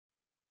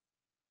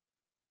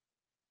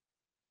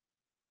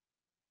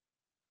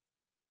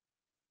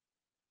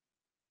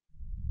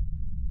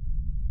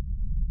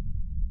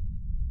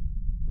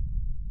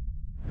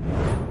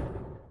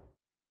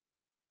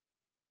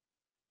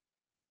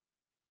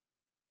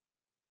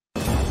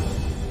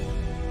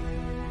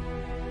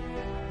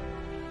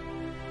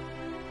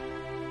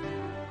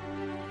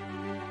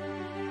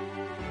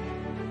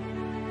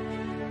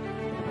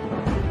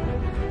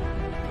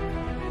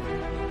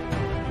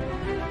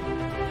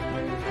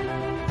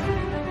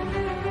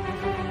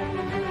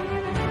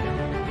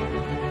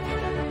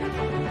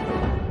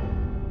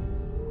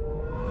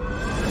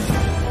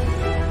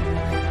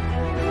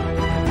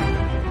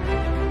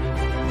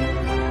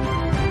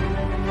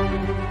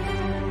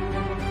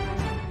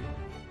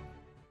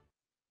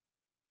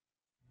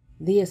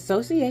The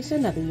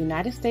Association of the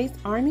United States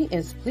Army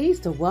is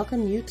pleased to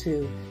welcome you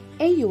to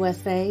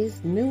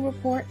AUSA's Noon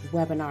Report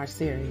webinar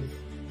series.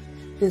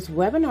 This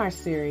webinar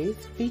series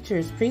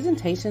features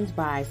presentations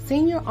by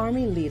senior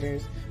Army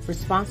leaders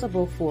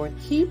responsible for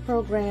key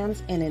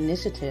programs and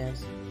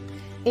initiatives.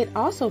 It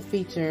also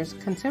features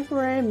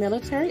contemporary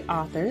military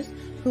authors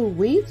who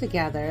weave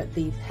together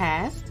the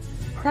past,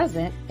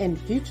 present, and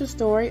future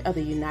story of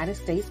the United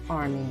States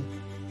Army.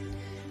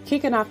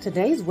 Kicking off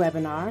today's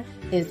webinar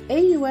is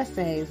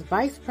AUSA's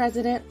Vice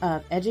President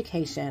of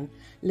Education,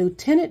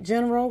 Lieutenant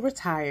General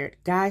Retired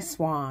Guy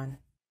Swan.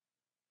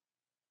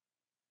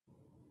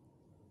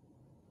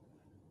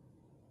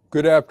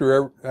 Good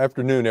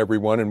afternoon,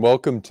 everyone, and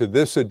welcome to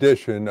this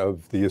edition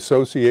of the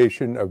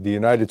Association of the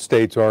United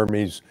States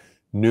Army's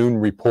Noon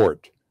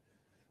Report.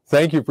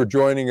 Thank you for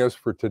joining us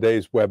for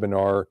today's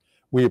webinar.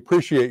 We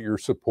appreciate your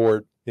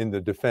support in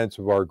the defense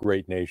of our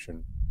great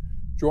nation.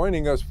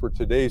 Joining us for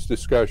today's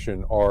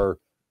discussion are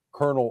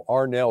Colonel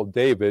Arnel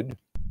David,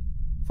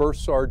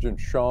 First Sergeant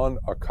Sean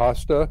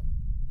Acosta,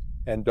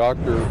 and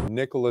Dr.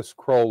 Nicholas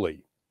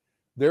Krohley.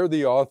 They're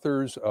the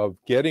authors of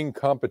Getting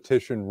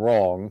Competition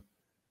Wrong,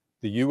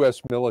 the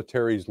U.S.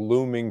 Military's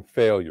Looming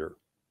Failure.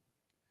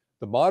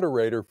 The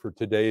moderator for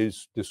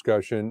today's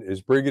discussion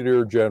is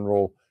Brigadier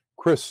General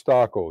Chris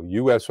Stockel,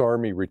 U.S.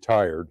 Army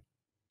retired.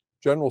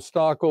 General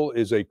Stockel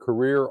is a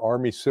career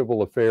Army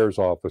Civil Affairs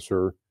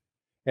officer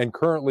and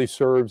currently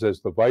serves as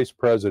the Vice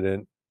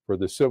President for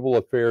the Civil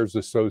Affairs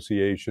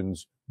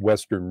Association's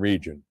Western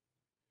Region.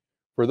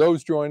 For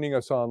those joining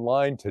us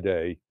online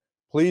today,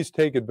 please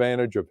take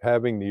advantage of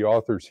having the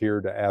authors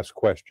here to ask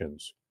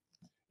questions.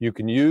 You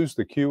can use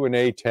the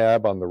Q&A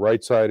tab on the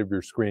right side of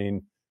your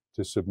screen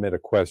to submit a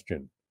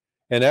question.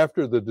 And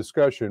after the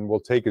discussion,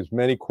 we'll take as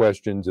many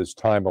questions as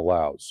time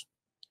allows.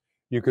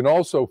 You can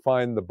also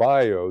find the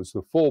bios,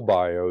 the full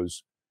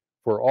bios,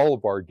 for all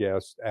of our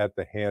guests at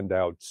the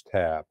Handouts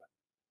tab.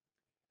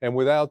 And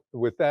with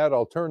that,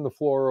 I'll turn the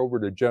floor over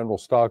to General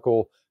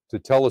Stockel to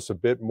tell us a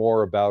bit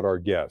more about our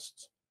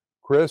guests.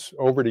 Chris,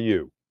 over to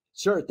you.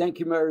 Sir, thank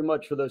you very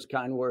much for those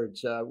kind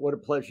words. What a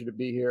pleasure to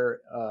be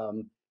here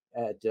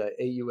at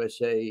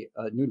AUSA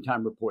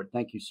Noontime Report.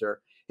 Thank you, sir.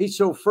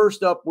 So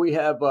first up, we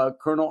have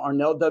Colonel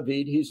Arnel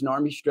David. He's an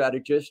Army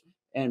strategist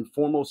and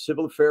former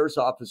civil affairs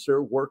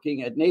officer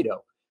working at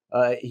NATO.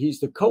 He's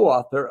the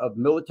co-author of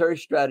Military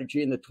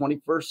Strategy in the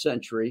 21st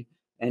Century,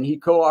 and he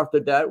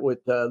co-authored that with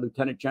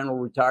Lieutenant General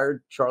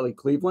Retired Charlie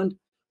Cleveland,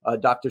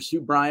 Dr.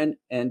 Sue Bryan,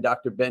 and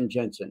Dr. Ben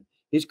Jensen.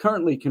 He's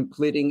currently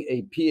completing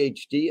a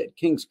PhD at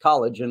King's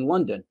College in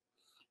London.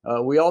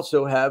 We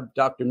also have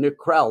Dr. Nick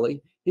Krohley.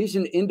 He's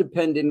an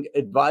independent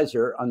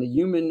advisor on the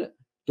human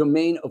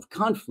domain of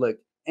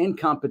conflict and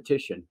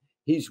competition.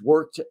 He's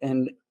worked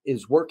and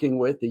is working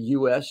with the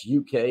US,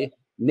 UK,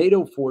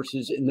 NATO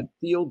forces in the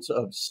fields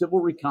of civil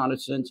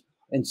reconnaissance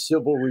and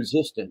civil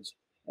resistance.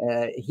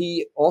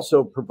 He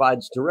also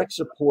provides direct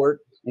support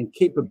and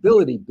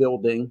capability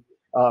building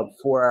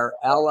for our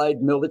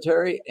allied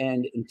military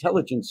and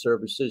intelligence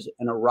services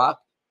in Iraq,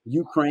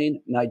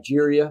 Ukraine,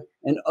 Nigeria,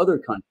 and other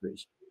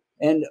countries.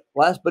 And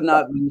last but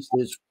not least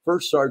is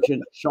First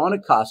Sergeant Sean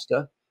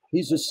Acosta.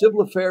 He's a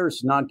civil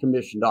affairs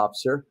non-commissioned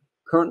officer,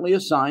 currently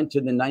assigned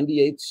to the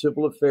 98th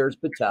Civil Affairs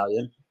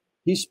Battalion.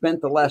 He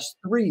spent the last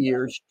 3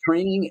 years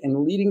training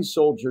and leading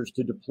soldiers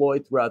to deploy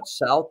throughout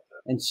South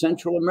and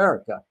Central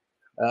America.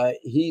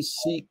 He's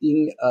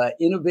seeking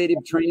innovative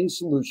training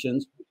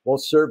solutions while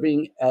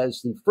serving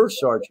as the First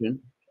Sergeant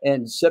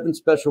and 7th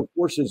Special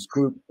Forces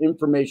Group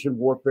Information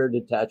Warfare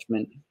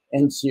Detachment,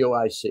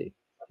 NCOIC.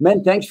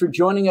 Men, thanks for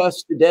joining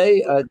us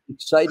today.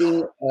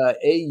 Exciting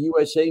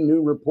AUSA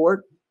Noon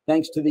Report.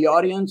 Thanks to the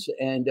audience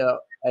and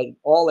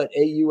all at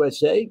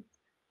AUSA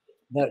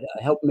that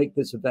helped make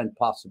this event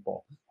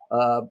possible.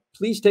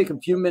 Please take a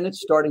few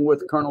minutes, starting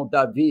with Colonel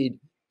David,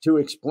 to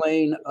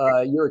explain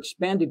your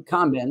expanded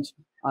comments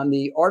on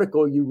the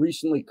article you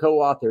recently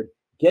co-authored,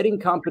 Getting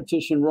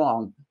Competition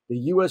Wrong, the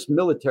U.S.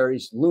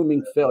 Military's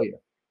Looming Failure.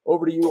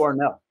 Over to you,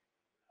 Arnel.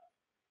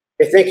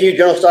 Hey, thank you,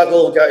 General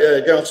Stockel,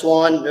 General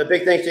Swan. A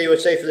big thanks to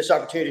AUSA for this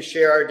opportunity to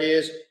share our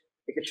ideas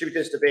and contribute to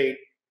this debate.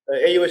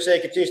 AUSA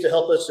continues to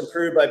help us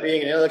improve by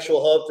being an intellectual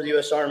hub for the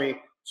U.S. Army,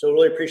 so we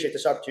really appreciate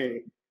this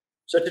opportunity.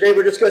 So today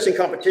we're discussing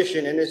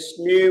competition and this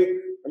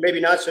new, or maybe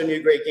not so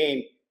new, great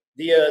game.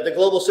 The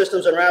global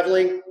system's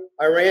unraveling.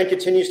 Iran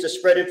continues to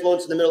spread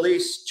influence in the Middle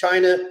East.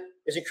 China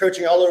is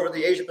encroaching all over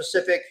the Asia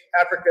Pacific,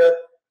 Africa,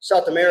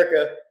 South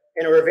America,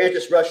 and a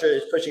revanchist Russia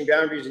is pushing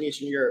boundaries in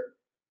Eastern Europe.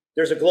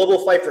 There's a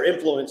global fight for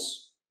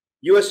influence.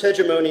 U.S.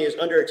 hegemony is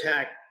under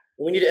attack.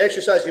 And we need to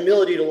exercise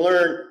humility to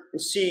learn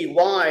and see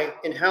why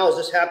and how is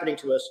this happening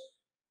to us.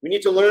 We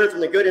need to learn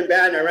from the good and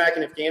bad in Iraq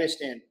and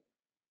Afghanistan.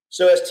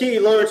 So as T.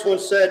 Lawrence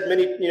once said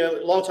a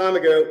long time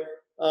ago,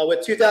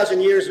 with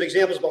 2,000 years of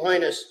examples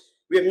behind us,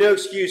 we have no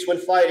excuse when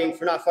fighting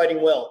for not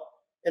fighting well.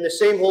 And the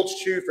same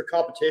holds true for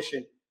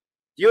competition.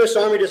 The U.S.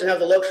 Army doesn't have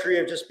the luxury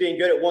of just being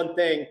good at one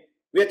thing.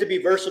 We have to be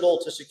versatile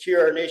to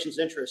secure our nation's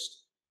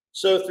interest.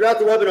 So throughout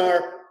the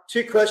webinar,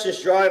 two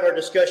questions drive our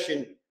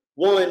discussion.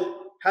 One,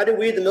 how do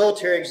we, the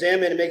military,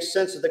 examine and make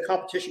sense of the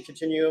competition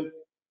continuum?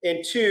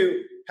 And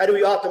two, how do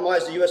we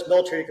optimize the U.S.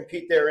 military to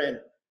compete therein?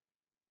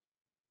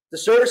 The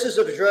services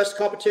have addressed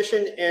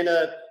competition, and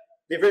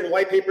they've written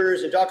white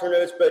papers and doctoral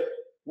notes, but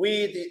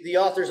we, the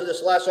authors of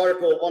this last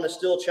article, want to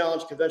still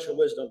challenge conventional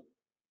wisdom.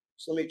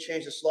 So let me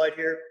change the slide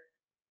here.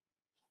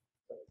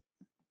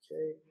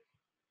 Okay.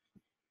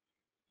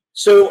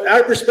 So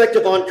our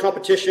perspective on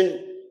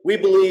competition, we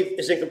believe,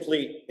 is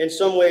incomplete. In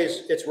some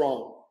ways, it's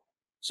wrong.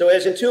 So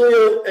as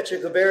Antulio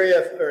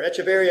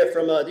Echeverria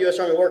from the U.S.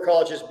 Army War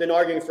College has been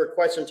arguing for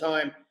quite some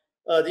time,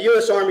 the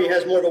U.S. Army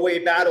has more of a way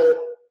of battle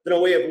than a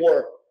way of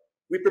war.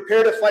 We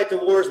prepare to fight the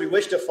wars we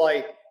wish to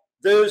fight,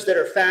 those that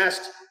are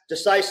fast,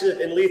 decisive,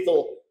 and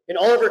lethal. And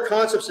all of our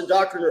concepts and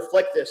doctrine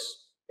reflect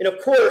this. And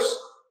of course,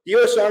 the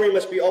U.S. Army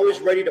must be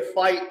always ready to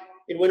fight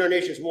and win our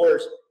nation's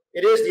wars.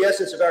 It is the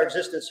essence of our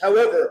existence.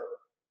 However,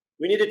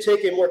 we need to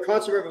take a more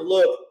conservative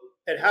look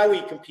at how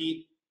we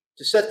compete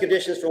to set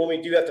conditions for when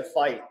we do have to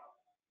fight.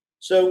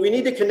 So we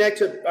need to connect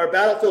to our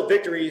battlefield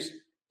victories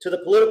to the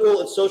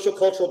political and social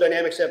cultural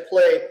dynamics at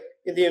play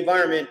in the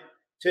environment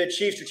to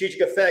achieve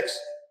strategic effects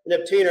and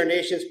obtain our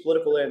nation's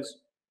political ends.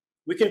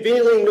 We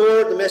conveniently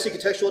ignore the messy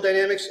contextual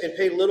dynamics and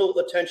pay little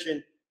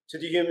attention to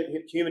the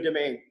human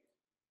domain.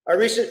 Our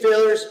recent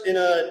failures in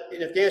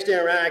Afghanistan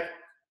and Iraq,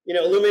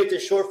 illuminate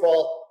this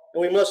shortfall,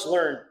 and we must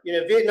learn.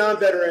 Vietnam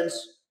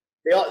veterans,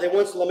 they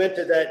once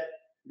lamented that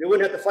they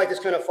wouldn't have to fight this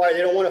kind of fight.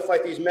 They don't want to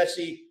fight these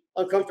messy,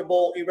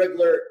 uncomfortable,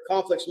 irregular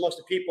conflicts amongst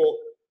the people.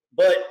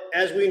 But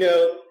as we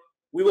know,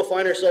 we will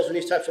find ourselves in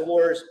these types of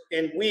wars,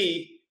 and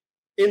we,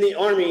 in the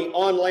Army,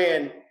 on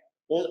land,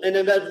 will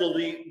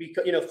inevitably be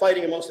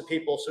fighting amongst the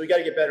people. So we got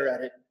to get better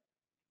at it.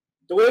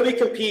 The way we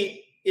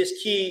compete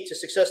is key to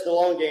success in the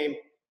long game,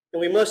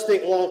 and we must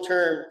think long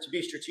term to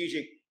be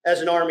strategic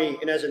as an Army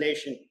and as a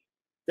nation.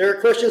 There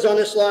are questions on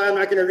this slide I'm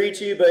not going to read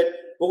to you, but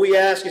what we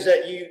ask is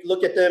that you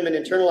look at them and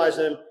internalize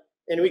them.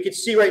 And we can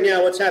see right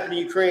now what's happening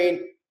in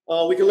Ukraine.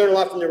 We can learn a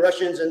lot from the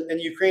Russians and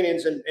the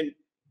Ukrainians, and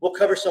we'll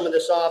cover some of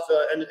this off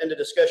in the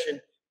discussion.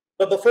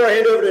 But before I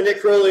hand over to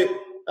Nick Krohley,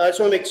 I just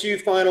want to make two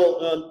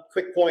final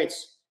quick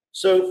points.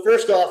 So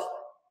first off,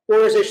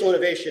 organizational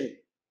innovation.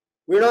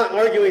 We're not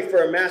arguing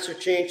for a massive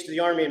change to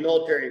the Army and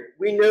military.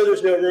 We know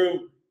there's no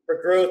room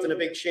for growth and a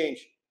big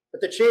change,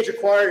 but the change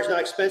required is not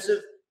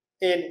expensive.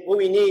 And what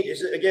we need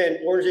is, again,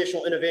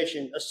 organizational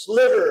innovation. A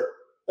sliver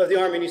of the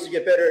Army needs to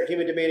get better at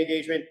human domain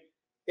engagement.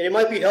 And it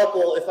might be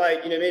helpful if I,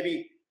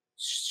 maybe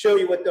show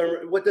you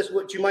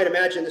what you might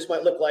imagine this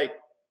might look like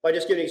by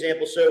just giving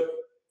examples. So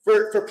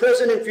for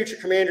present and future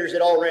commanders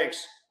at all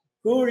ranks,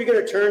 who are you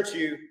going to turn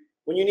to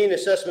when you need an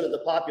assessment of the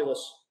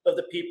populace, of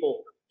the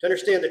people, to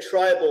understand the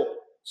tribal,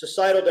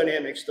 societal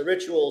dynamics, the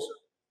rituals,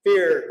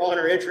 fear,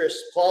 honor,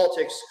 interests,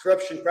 politics,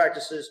 corruption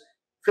practices,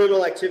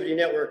 criminal activity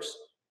networks?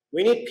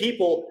 We need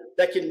people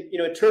that can,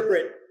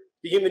 interpret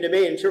the human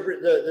domain,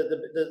 interpret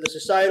the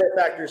societal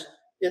factors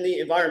in the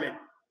environment.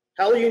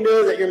 How will you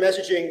know that your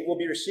messaging will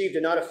be received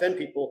and not offend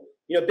people?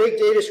 Big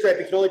data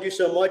scraping can only do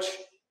so much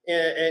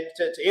and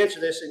to answer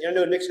this. And I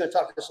know Nick's going to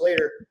talk to this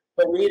later,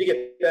 but we need to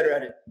get better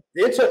at it.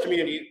 The intel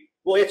community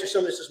will answer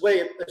some of this as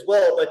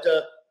well. But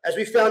as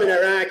we found in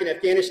Iraq and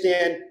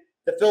Afghanistan,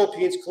 the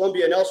Philippines,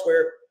 Colombia, and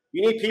elsewhere,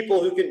 you need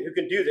people who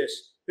can do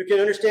this, who can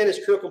understand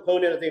this critical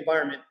component of the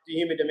environment, the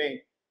human domain.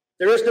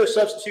 There is no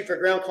substitute for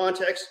ground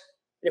context.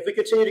 And if we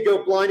continue to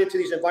go blind into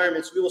these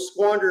environments, we will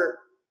squander,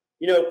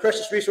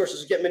 precious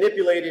resources, get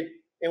manipulated,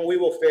 and we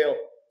will fail.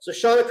 So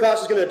Sean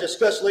Acosta is going to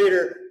discuss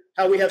later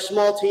how we have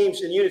small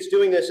teams and units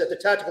doing this at the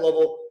tactical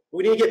level.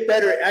 We need to get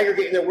better at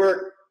aggregating their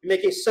work and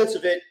making sense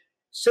of it,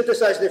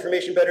 synthesizing the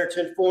information better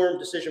to inform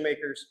decision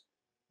makers.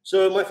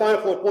 So my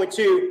final point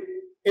two,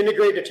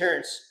 integrated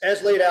deterrence.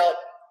 As laid out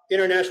in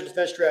our national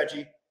defense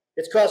strategy,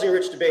 it's causing a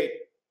rich debate.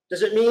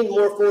 Does it mean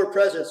more forward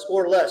presence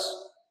or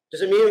less?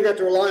 Does it mean we have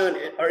to rely on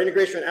our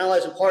integration with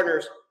allies and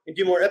partners and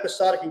do more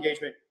episodic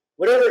engagement?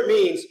 Whatever it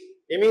means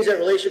that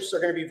relationships are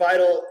going to be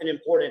vital and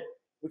important.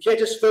 We can't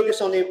just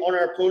focus on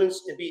our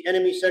opponents and be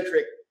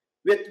enemy-centric.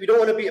 We don't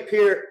want to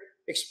appear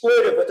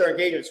exploitive with our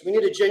engagements. We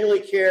need to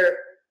genuinely care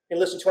and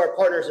listen to our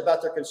partners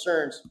about their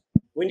concerns.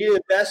 We need to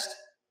invest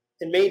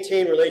and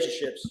maintain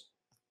relationships.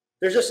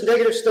 There's this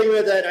negative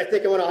stigma that I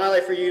think I want to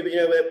highlight for you,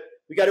 but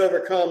we got to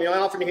overcome. I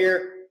often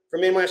hear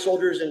from many of my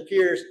soldiers and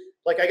peers,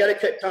 like, I got to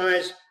cut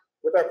ties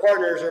with our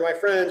partners or my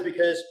friends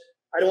because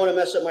I don't want to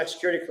mess up my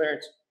security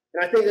clearance.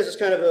 And I think this is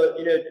kind of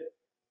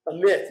a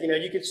myth.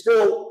 You can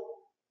still,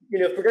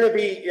 if we're going to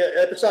be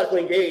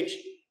episodically engaged,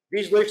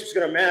 these relationships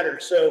are going to matter.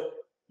 So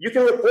you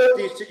can report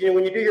these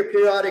when you do your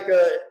periodic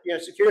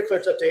security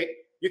clearance update,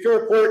 you can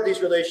report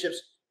these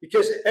relationships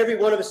because every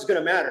one of us is going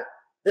to matter.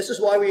 This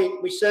is why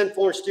we send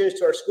foreign students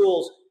to our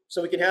schools,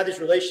 so we can have these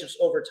relationships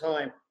over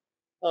time.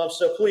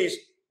 So please,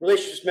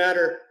 relationships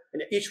matter,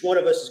 and each one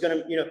of us is going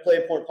to play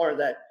an important part of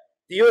that.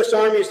 The U.S.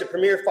 Army is the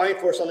premier fighting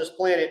force on this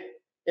planet,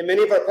 and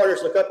many of our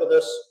partners look up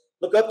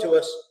to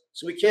us,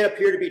 so we can't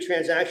appear to be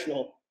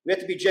transactional. We have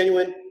to be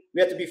genuine,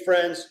 we have to be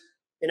friends,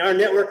 and our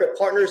network of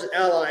partners and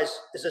allies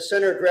is the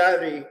center of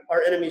gravity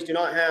our enemies do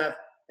not have,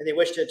 and they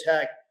wish to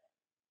attack.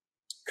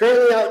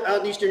 Currently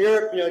out in Eastern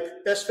Europe,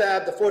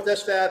 SFAB, the 4th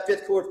SFAB,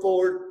 5th Corps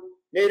Forward,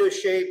 NATO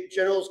shape,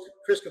 Generals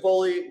Chris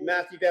Cavoli,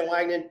 Matthew Van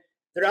Wagenen,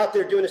 they're out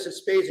there doing this in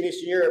spades in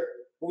Eastern Europe,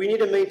 but we need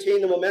to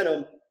maintain the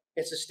momentum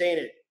and sustain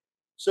it.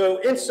 So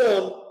in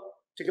sum,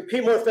 to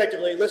compete more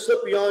effectively, let's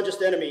look beyond just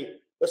the enemy.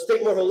 Let's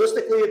think more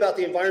holistically about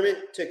the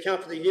environment to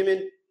account for the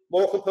human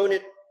moral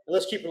component, and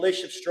let's keep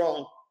relationships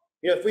strong.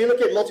 If we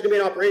look at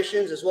multi-domain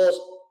operations as well as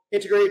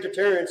integrated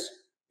deterrence,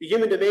 the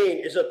human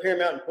domain is of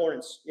paramount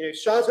importance.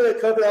 Sean's going to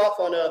cover off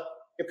on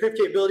improved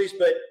capabilities,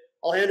 but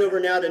I'll hand over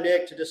now to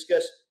Nick to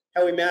discuss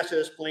how we master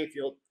this playing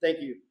field.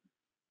 Thank you.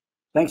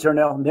 Thanks,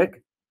 Arnel.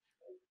 Nick?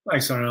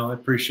 Thanks, Arnel. I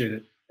appreciate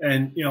it.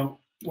 And,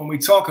 when we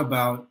talk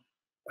about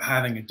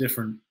having a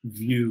different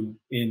view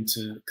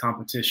into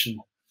competition,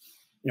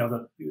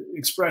 the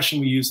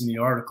expression we use in the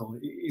article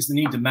is the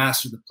need to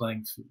master the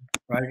playing field,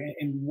 right?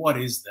 And what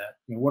is that?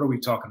 What are we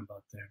talking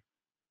about there?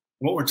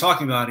 What we're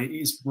talking about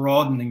is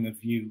broadening the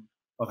view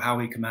of how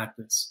we come at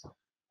this,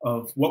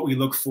 of what we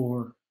look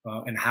for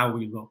and how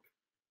we look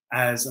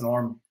as an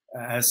army,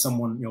 as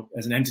someone,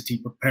 as an entity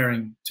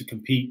preparing to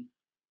compete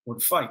or to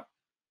fight.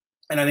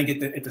 And I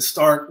think at the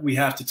start, we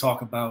have to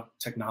talk about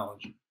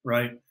technology,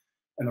 right?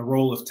 And the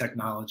role of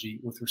technology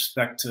with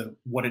respect to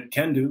what it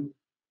can do,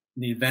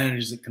 the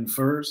advantages it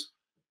confers,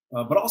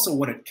 but also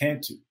what it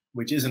can't do,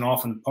 which isn't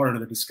often part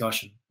of the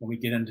discussion when we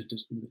get into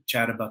the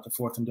chat about the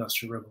 4th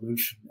Industrial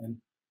Revolution. And,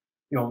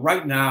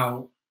 right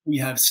now we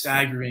have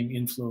staggering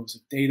inflows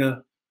of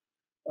data.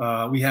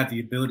 We have the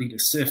ability to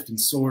sift and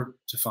sort,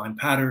 to find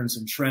patterns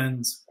and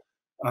trends.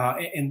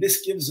 And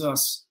this gives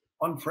us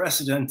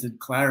unprecedented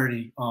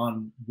clarity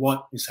on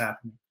what is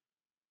happening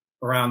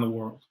around the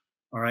world.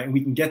 All right. And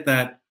we can get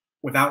that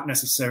without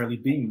necessarily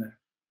being there.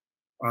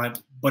 All right.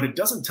 But it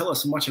doesn't tell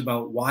us much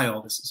about why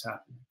all this is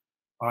happening.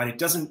 All right. It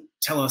doesn't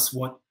tell us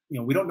what,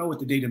 we don't know what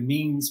the data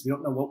means. We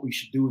don't know what we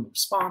should do in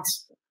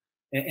response.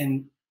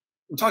 And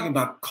we're talking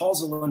about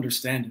causal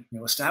understanding,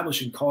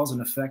 establishing cause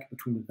and effect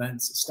between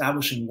events,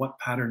 establishing what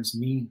patterns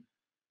mean.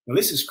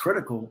 This is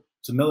critical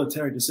to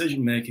military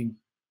decision-making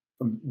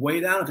from way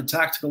down at the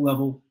tactical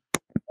level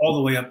all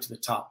the way up to the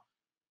top.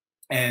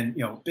 And,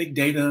 big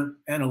data,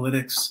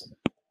 analytics,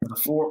 the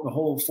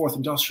whole 4th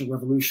Industrial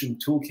Revolution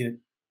toolkit,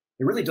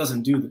 it really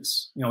doesn't do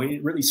this.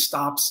 It really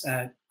stops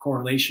at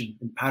correlation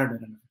and pattern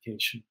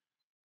identification.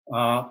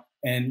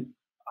 And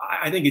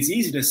I think it's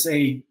easy to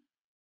say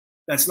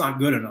that's not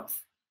good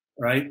enough,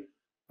 right?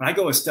 And I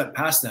go a step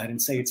past that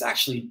and say it's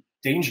actually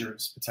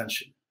dangerous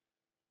potentially.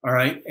 All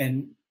right.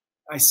 And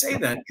I say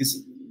that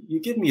because you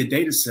give me a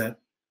data set,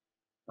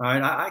 all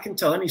right, I can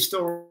tell any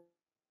story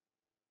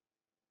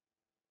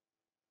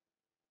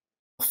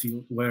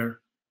field where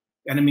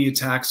enemy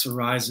attacks are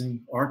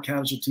rising, our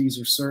casualties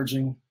are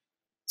surging,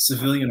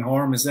 civilian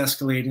harm is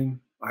escalating,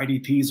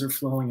 IDPs are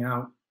flowing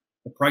out,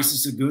 the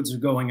prices of goods are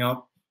going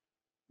up.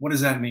 What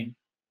does that mean,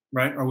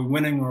 right? Are we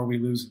winning or are we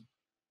losing?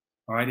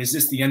 All right, is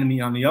this the enemy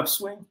on the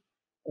upswing,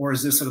 or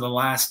is this sort of the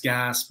last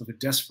gasp of a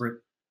desperate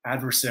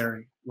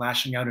adversary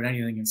lashing out at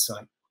anything in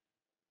sight?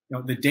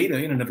 The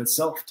data in and of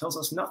itself tells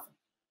us nothing,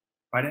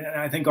 right? And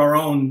I think our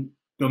own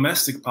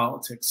domestic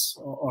politics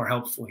are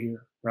helpful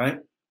here, right?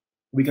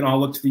 We can all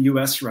look to the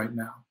US right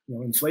now.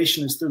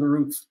 Inflation is through the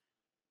roof.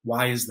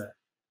 Why is that?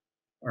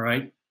 All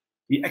right.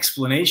 The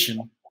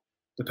explanation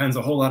depends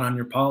a whole lot on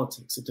your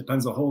politics. It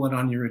depends a whole lot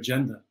on your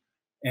agenda.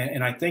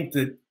 And I think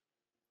that,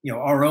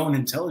 our own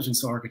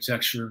intelligence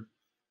architecture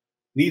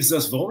leaves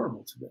us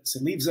vulnerable to this.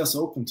 It leaves us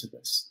open to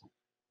this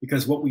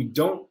because what we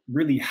don't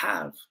really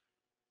have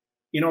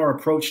in our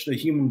approach to the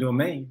human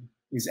domain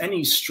is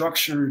any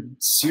structured,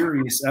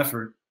 serious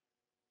effort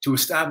to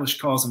establish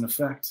cause and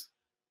effect.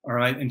 All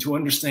right. And to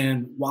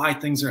understand why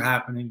things are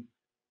happening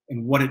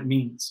and what it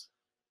means.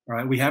 All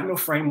right. We have no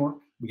framework.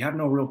 We have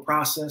no real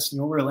process,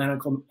 no real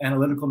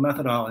analytical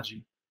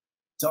methodology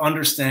to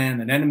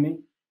understand an enemy,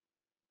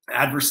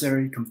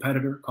 adversary,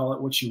 competitor, call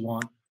it what you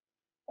want,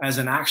 as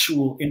an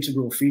actual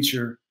integral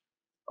feature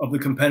of the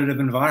competitive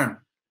environment,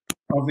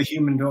 of the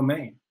human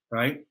domain,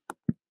 right?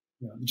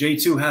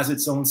 J2 has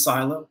its own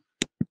silo.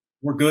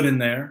 We're good in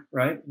there,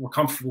 right? We're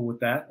comfortable with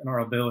that and our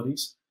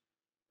abilities.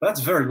 But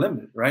that's very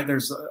limited, right?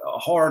 There's a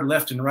hard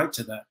left and right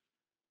to that.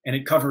 And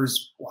it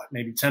covers,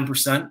 maybe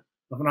 10%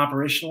 of an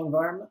operational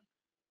environment?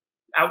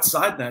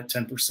 Outside that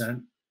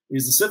 10%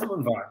 is the civil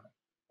environment,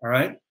 all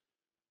right?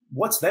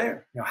 What's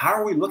there? How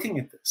are we looking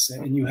at this?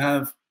 And you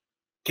have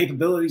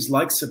capabilities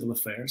like civil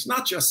affairs,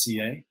 not just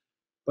CA,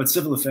 but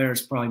civil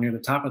affairs probably near the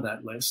top of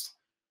that list,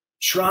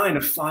 trying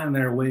to find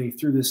their way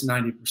through this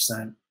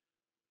 90%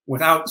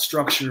 without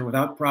structure,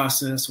 without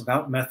process,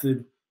 without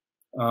method.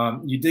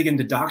 You dig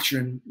into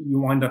doctrine, you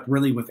wind up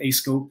really with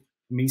ASCOPE,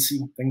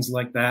 MESI, things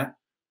like that,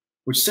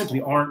 which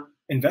simply aren't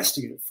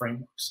investigative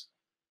frameworks.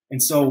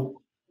 And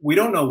so we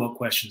don't know what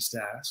questions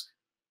to ask.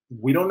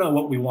 We don't know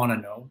what we want to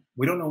know.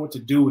 We don't know what to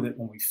do with it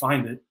when we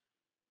find it.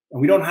 And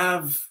we don't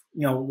have,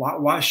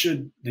 why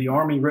should the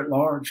Army writ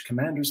large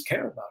commanders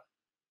care about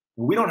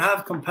it? We don't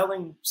have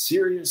compelling,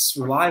 serious,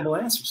 reliable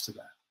answers to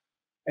that.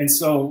 And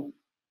so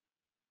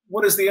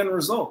what is the end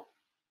result?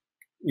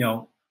 You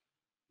know,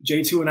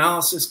 J2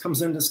 analysis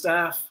comes into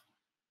staff,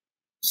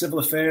 civil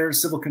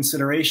affairs, civil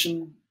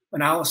consideration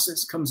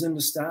analysis comes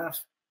into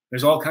staff.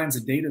 There's all kinds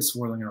of data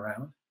swirling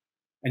around.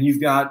 And you've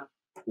got,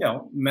 you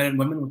know, men and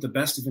women with the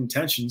best of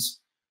intentions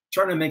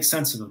trying to make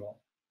sense of it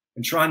all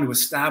and trying to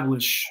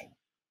establish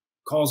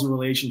causal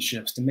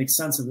relationships to make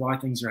sense of why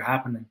things are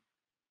happening.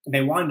 And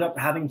they wind up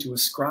having to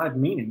ascribe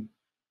meaning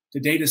to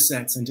data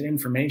sets and to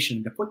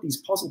information to put these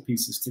puzzle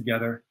pieces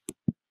together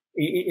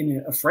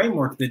in a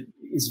framework that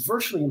is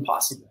virtually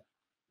impossible,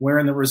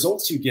 wherein the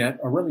results you get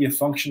are really a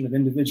function of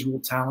individual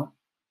talent,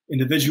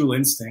 individual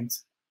instinct,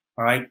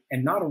 all right,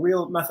 and not a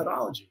real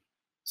methodology.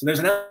 So there's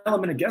an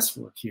element of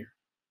guesswork here,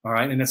 all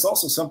right, and it's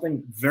also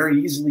something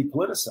very easily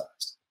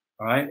politicized,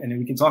 all right, and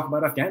we can talk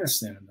about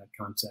Afghanistan in that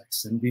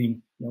context and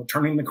being, you know,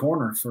 turning the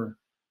corner for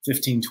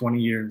 15,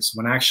 20 years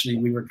when actually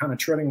we were kind of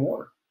treading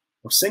water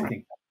or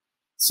sinking.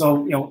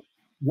 So, you know,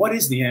 what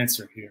is the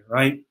answer here,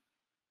 right?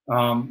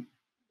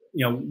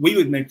 You know, we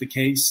would make the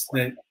case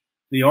that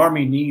the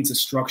Army needs a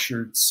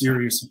structured,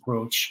 serious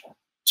approach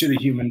to the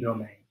human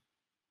domain,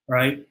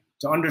 right?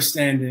 To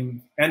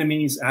understanding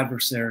enemies,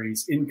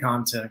 adversaries in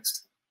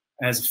context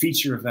as a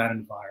feature of that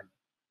environment,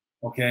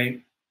 okay?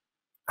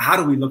 How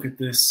do we look at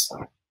this,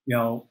 you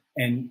know,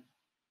 and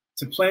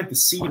to plant the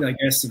seed, I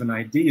guess, of an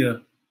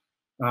idea,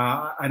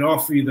 I'd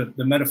offer you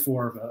the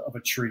metaphor of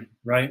a tree,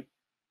 right?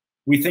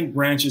 We think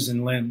branches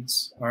and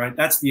limbs, all right?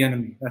 That's the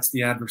enemy, that's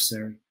the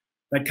adversary.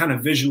 That kind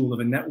of visual of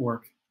a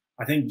network,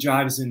 I think,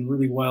 jives in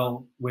really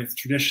well with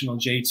traditional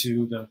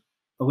J2, the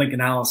link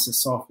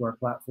analysis software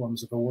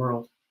platforms of the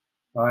world,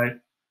 all right?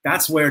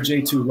 That's where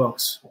J2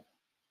 looks.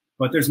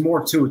 But there's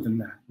more to it than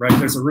that, right?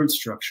 There's a root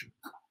structure,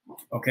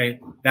 okay?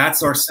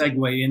 That's our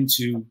segue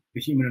into the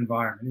human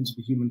environment, into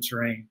the human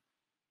terrain.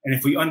 And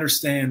if we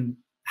understand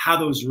how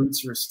those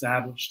roots are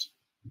established,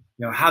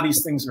 you know, how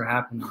these things are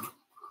happening,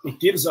 it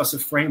gives us a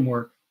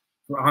framework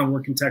for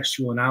onward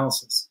contextual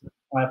analysis.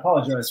 I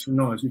apologize for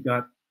noise. We've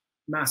got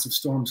massive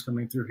storms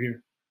coming through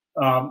here.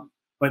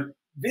 But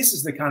this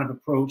is the kind of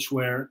approach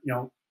where, you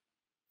know,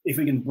 if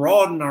we can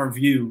broaden our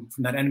view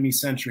from that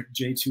enemy-centric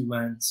J2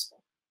 lens,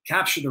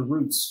 capture the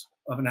roots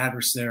of an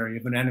adversary,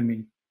 of an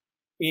enemy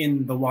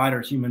in the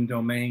wider human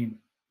domain,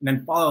 and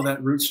then follow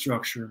that root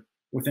structure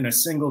within a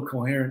single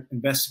coherent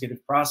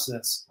investigative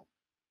process,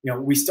 you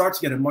know, we start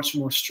to get a much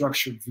more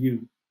structured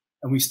view,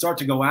 and we start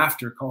to go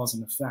after cause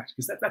and effect,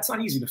 because that's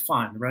not easy to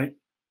find, right?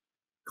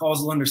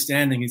 Causal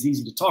understanding is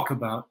easy to talk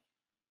about,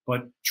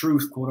 but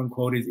truth, quote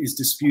unquote, is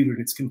disputed,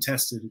 it's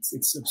contested,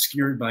 it's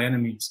obscured by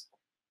enemies,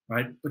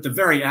 right? But the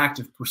very act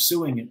of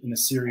pursuing it in a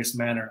serious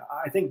manner,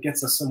 I think,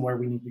 gets us somewhere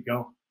we need to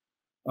go.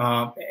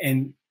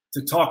 And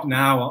to talk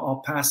now,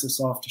 I'll pass this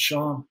off to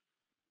Sean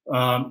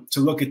to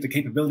look at the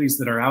capabilities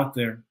that are out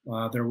there.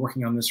 They're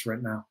working on this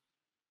right now.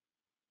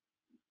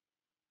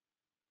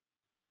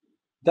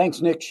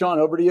 Thanks, Nick. Sean,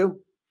 over to you.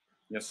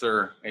 Yes,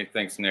 sir. Hey,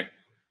 thanks, Nick.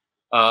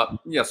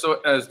 Yeah, so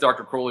as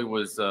Dr. Krohley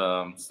was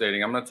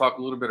stating, I'm going to talk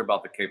a little bit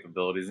about the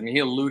capabilities, and he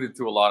alluded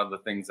to a lot of the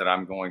things that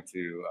I'm going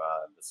to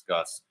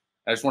discuss.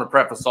 I just want to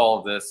preface all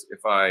of this.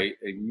 If I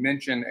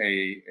mention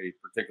a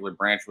particular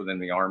branch within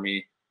the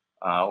Army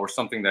or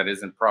something that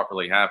isn't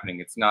properly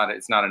happening, it's not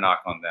a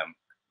knock on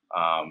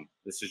them.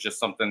 This is just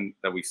something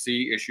that we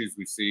see, issues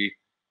we see,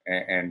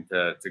 and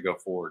to go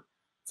forward.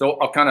 So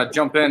I'll kind of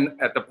jump in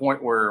at the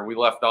point where we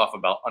left off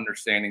about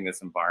understanding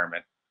this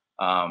environment.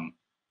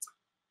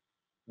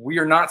 We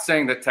are not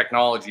saying that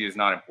technology is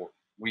not important.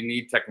 We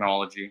need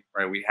technology,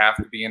 right? We have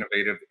to be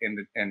innovative in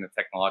the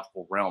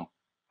technological realm.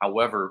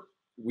 However,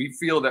 we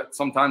feel that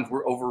sometimes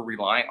we're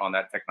over-reliant on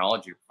that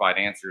technology to provide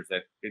answers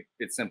that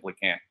it simply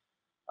can't.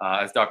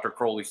 As Dr.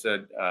 Krohley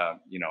said,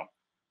 you know,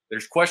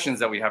 there's questions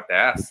that we have to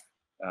ask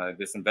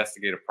this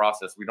investigative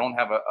process. We don't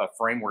have a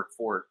framework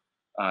for it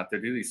to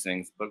do these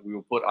things, but we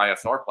will put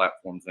ISR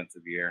platforms into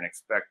the air and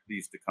expect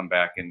these to come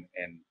back and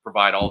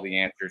provide all the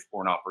answers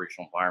for an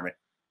operational environment.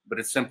 But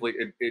it's simply,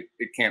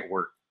 it can't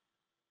work.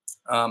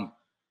 And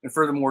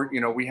furthermore, you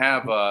know, we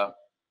have the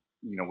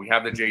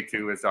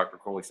J2, as Dr.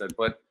 Krohley said,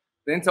 but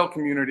the intel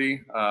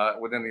community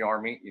within the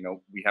Army, you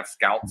know, we have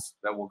scouts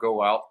that will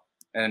go out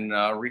and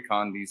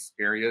recon these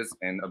areas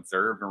and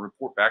observe and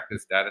report back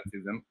this data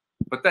to them.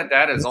 But that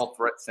data is all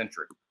threat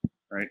centric,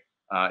 right?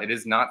 It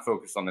is not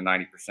focused on the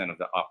 90% of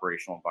the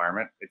operational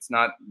environment. It's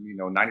not, you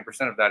know,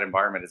 90% of that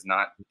environment is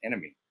not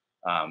enemy.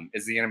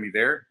 Is the enemy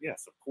there?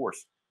 Yes, of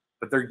course.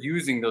 But they're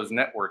using those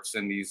networks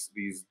and these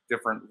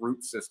different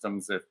root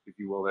systems, if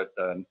you will, that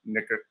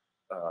Nick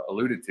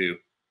alluded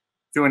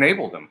to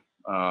enable them.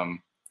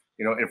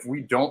 You know, if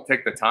we don't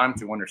take the time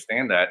to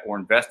understand that or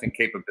invest in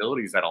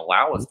capabilities that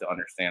allow us to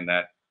understand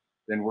that,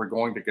 then we're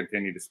going to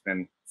continue to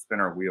spin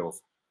our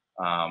wheels.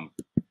 And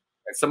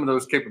some of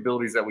those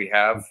capabilities that we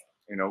have,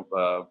 you know,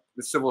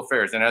 the civil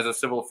affairs, and as a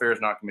civil affairs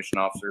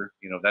non-commissioned officer,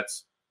 you know,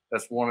 that's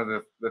one of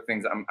the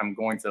things I'm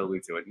going to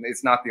allude to it. And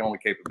it's not the only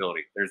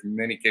capability. There's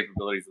many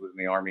capabilities within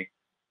the Army,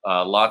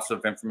 lots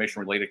of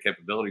information related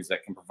capabilities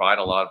that can provide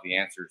a lot of the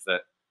answers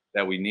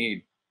that we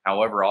need.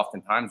 However,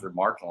 oftentimes they're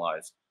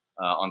marginalized.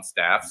 on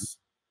staffs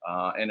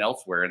and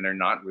elsewhere, and they're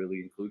not really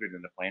included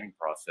in the planning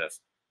process.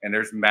 And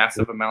there's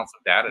massive amounts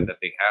of data that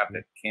they have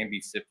that can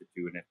be sifted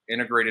to, and if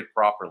integrated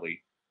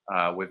properly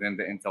within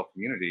the intel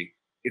community,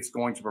 it's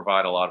going to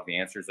provide a lot of the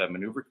answers that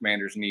maneuver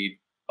commanders need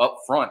up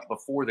front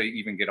before they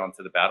even get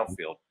onto the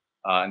battlefield.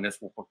 And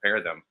this will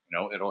prepare them.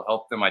 It'll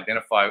help them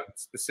identify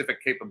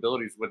specific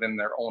capabilities within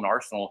their own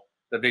arsenal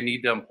that they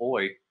need to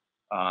employ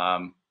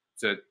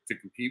to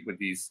compete with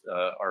these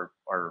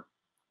our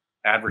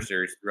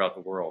adversaries throughout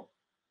the world.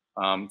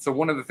 So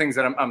one of the things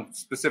that I'm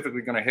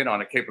specifically going to hit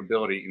on a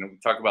capability, we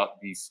talk about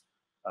these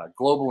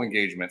global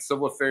engagements.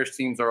 Civil affairs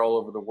teams are all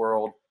over the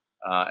world,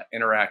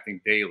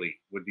 interacting daily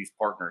with these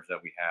partners that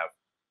we have.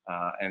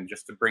 And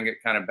just to bring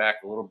it kind of back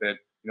a little bit,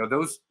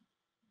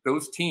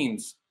 those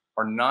teams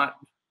are not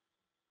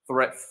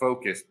threat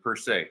focused per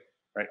se,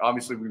 right?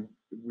 Obviously,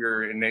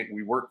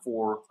 we work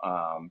for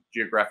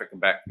geographic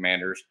combat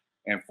commanders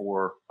and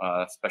for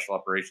special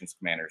operations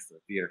commanders, the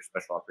theater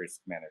special operations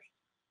commanders.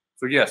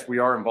 So yes, we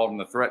are involved in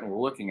the threat and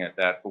we're looking at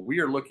that, but we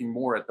are looking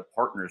more at the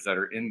partners that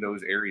are in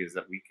those areas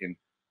that we can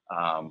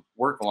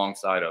work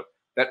alongside of,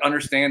 that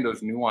understand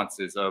those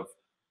nuances of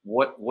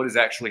what is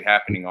actually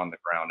happening on the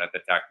ground at the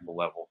tactical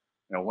level.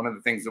 One of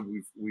the things that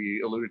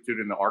we alluded to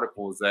in the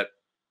article is that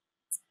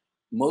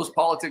most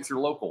politics are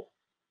local.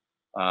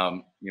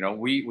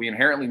 We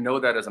inherently know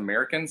that as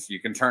Americans. You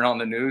can turn on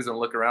the news and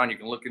look around. You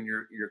can look in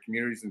your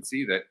communities and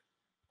see that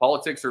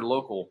politics are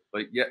local,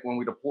 but yet when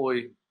we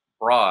deploy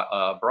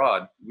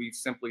abroad, we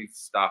simply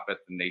stop at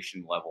the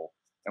nation level,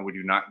 and we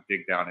do not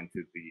dig down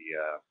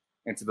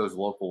into those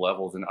local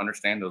levels and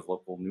understand those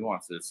local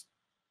nuances.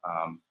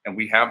 And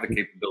we have the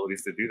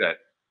capabilities to do that.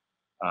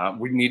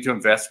 We need to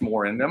invest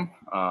more in them.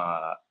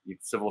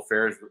 Civil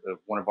affairs,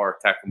 one of our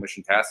tactical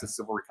mission tasks is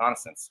civil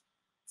reconnaissance.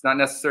 It's not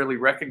necessarily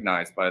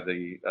recognized by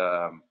the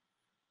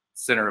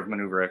Center of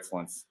Maneuver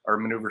Excellence or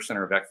Maneuver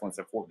Center of Excellence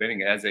at Fort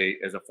Benning as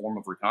a form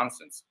of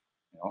reconnaissance.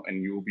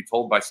 And you will be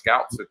told by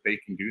scouts that they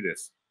can do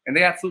this, and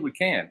they absolutely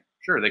can.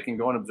 Sure, they can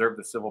go and observe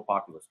the civil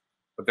populace,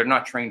 but they're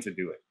not trained to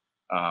do it.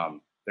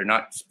 They're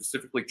not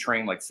specifically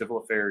trained like civil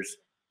affairs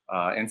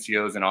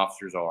NCOs and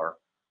officers are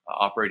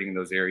operating in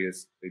those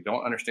areas. They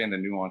don't understand the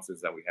nuances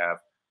that we have,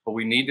 but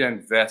we need to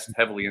invest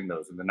heavily in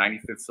those. And the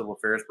 95th Civil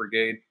Affairs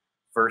Brigade,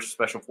 1st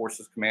Special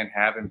Forces Command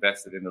have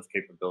invested in those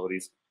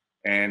capabilities,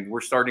 and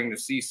we're starting to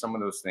see some of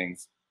those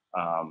things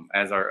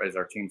as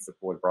our teams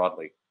deploy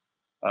broadly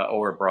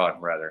or abroad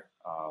rather.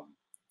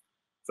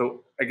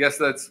 So I guess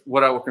that's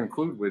what I will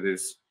conclude with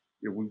is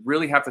we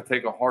really have to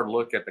take a hard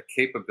look at the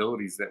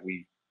capabilities that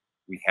we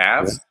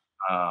have.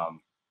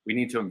 We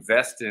need to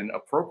invest in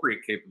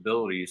appropriate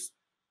capabilities,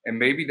 and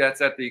maybe that's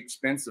at the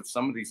expense of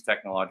some of these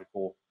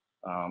technological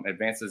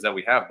advances that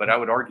we have. But I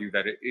would argue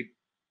that it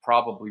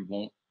probably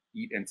won't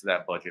eat into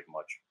that budget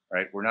much,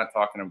 right? We're not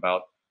talking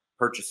about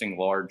purchasing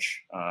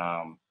large,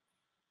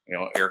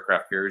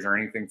 aircraft carriers or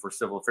anything for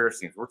civil affairs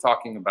teams. We're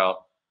talking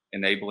about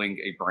enabling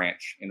a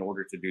branch in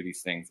order to do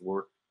these things,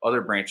 or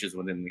other branches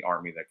within the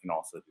Army that can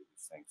also do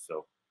these things.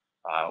 So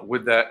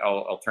with that,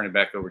 I'll turn it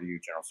back over to you,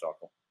 General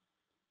Stockel.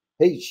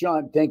 Hey,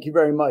 Sean, thank you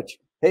very much.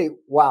 Hey,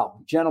 wow,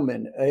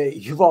 gentlemen,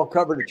 you've all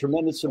covered a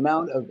tremendous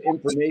amount of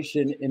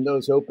information in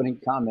those opening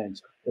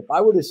comments. If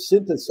I were to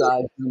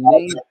synthesize the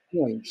main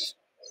points,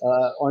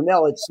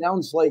 Arnel, it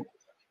sounds like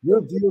your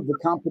view of the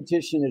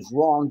competition is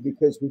wrong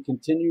because we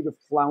continue to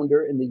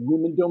flounder in the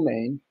human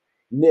domain.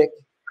 Nick,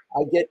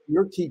 I get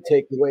your key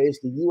takeaways.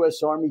 The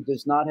U.S. Army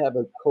does not have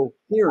a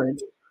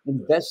coherent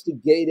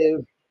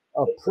investigative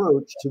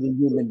approach to the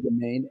human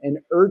domain and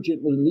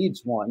urgently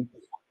needs one.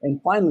 And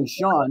finally,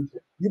 Sean,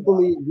 you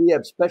believe we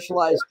have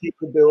specialized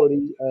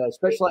capabilities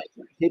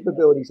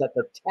at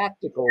the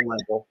tactical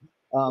level,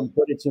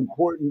 but it's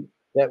important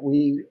that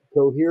we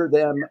cohere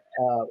them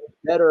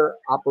better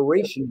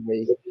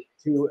operationally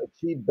to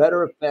achieve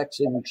better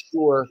effects and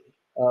ensure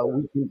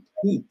we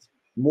compete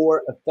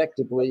more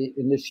effectively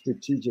in this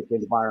strategic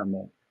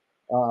environment.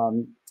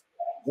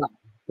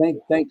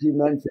 Thank you,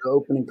 men, for the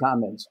opening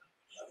comments.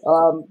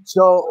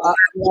 So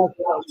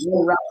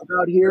we'll wrap it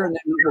out here, and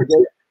then we'll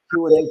go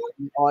Q&A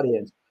from the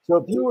audience. So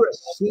if you were a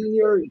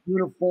senior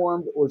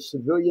uniformed or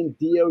civilian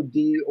DOD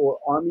or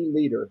Army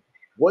leader,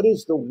 what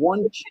is the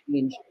one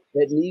change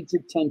that needs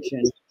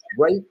attention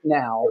right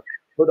now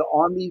for the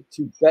Army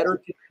to better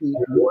compete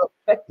more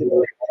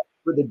effectively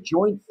for the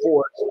joint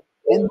force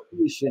and the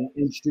nation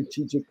in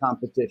strategic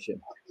competition?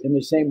 In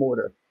the same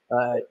order.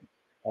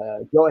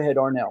 Go ahead,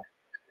 Arnel.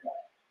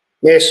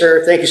 Yes,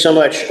 sir. Thank you so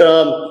much.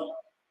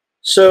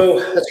 So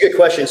that's a good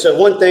question. So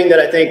one thing that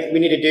I think we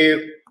need to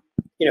do,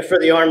 for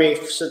the Army,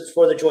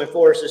 for the joint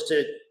force, is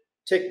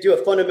to do a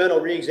fundamental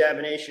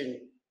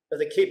reexamination of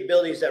the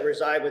capabilities that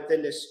reside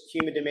within this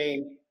human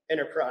domain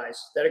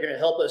enterprise that are going to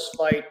help us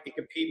fight and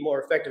compete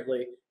more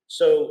effectively.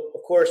 So,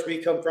 of course,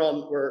 we're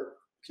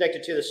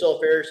connected to the civil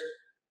affairs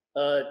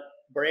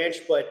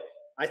branch, but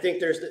I think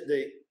there's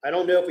I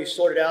don't know if we've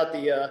sorted out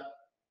the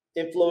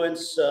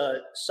influence,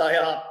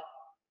 PSYOP,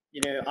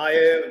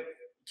 IO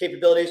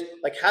capabilities.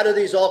 Like, how do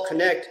these all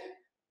connect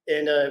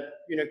and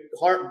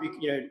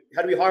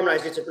how do we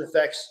harmonize these different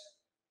effects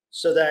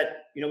so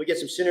that we get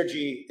some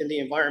synergy in the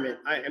environment?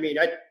 I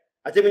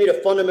think we need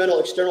a fundamental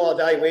external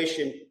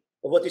evaluation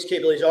of what these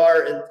capabilities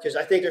are, and because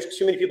I think there's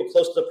too many people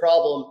close to the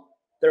problem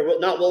that are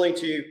not willing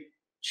to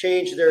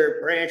change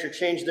their branch or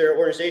change their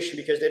organization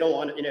because they don't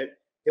want to,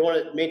 they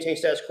want to maintain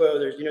status quo.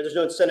 There's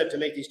no incentive to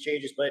make these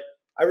changes, but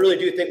I really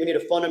do think we need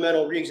a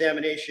fundamental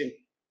reexamination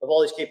of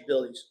all these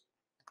capabilities.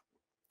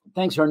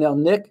 Thanks, Arnel.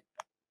 Nick?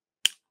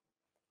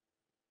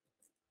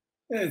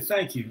 Yeah,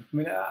 thank you.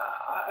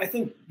 I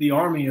think the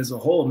Army as a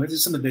whole, this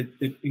is something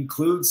that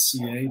includes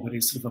CA, but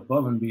it's sort of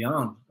above and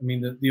beyond.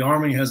 The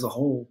Army as a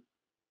whole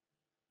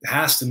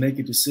has to make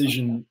a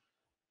decision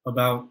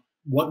about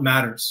what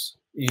matters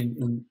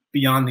in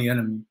beyond the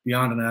enemy,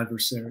 beyond an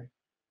adversary.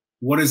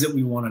 What is it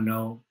we want to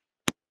know?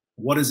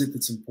 What is it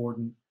that's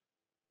important?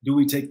 Do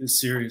we take this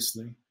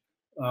seriously?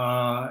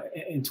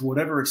 And to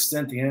whatever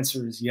extent the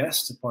answer is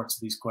yes to parts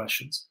of these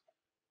questions,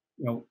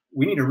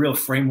 we need a real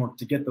framework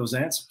to get those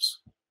answers.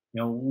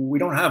 We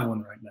don't have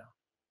one right now.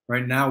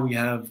 Right now we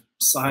have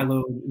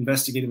siloed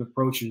investigative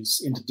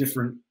approaches into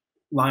different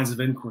lines of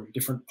inquiry,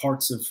 different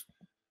parts of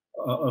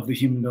the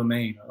human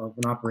domain of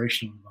an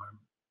operational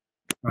environment.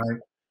 Right?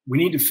 We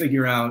need to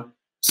figure out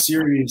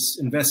serious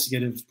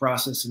investigative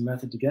process and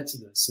method to get to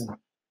this. And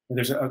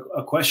there's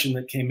a question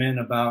that came in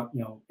about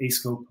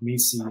ASCO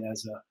PMISI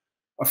as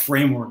a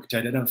framework to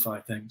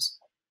identify things.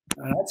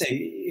 And I'd say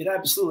it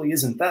absolutely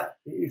isn't that.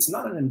 It's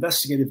not an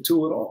investigative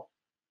tool at all.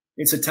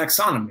 It's a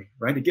taxonomy,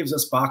 right? It gives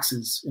us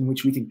boxes in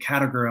which we can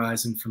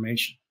categorize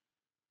information.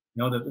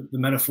 The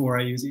metaphor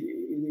I use,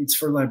 it's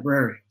for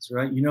librarians,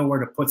 right? You know where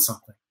to put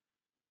something,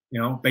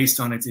 based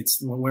on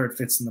it's where it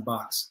fits in the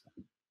box.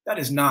 That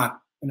is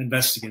not an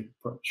investigative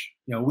approach.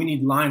 We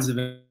need lines of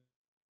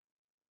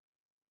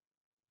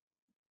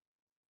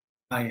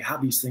how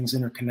these things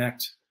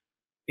interconnect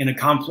in a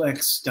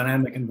complex,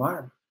 dynamic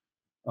environment.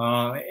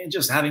 And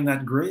just having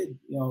that grid,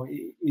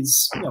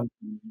 is,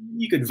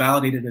 you could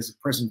validate it as a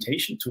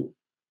presentation tool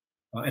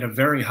at a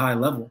very high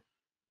level.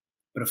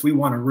 But if we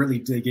want to really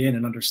dig in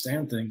and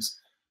understand things,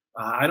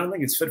 I don't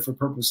think it's fit for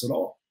purpose at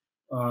all.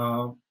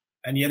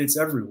 And yet it's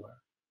everywhere,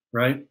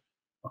 right?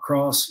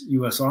 Across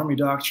U.S. Army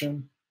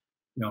doctrine,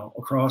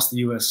 across the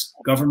U.S.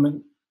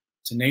 government,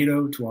 to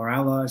NATO, to our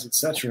allies,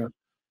 etc.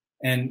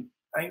 And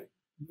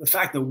the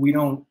fact that we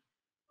don't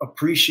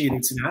appreciate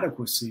its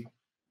inadequacy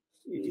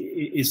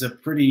is a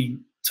pretty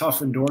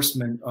tough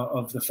endorsement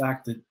of the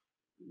fact that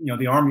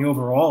the Army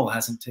overall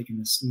hasn't taken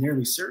this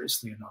nearly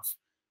seriously enough.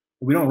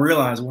 But we don't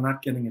realize we're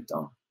not getting it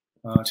done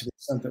to the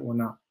extent that we're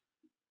not.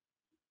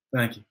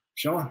 Thank you,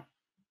 Sean.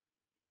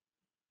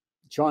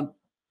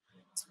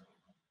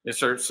 Yes,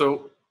 sir.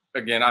 So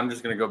again, I'm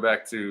just going to go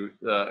back to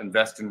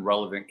invest in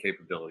relevant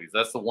capabilities.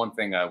 That's the one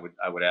thing I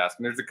would ask.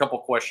 And there's a couple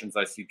questions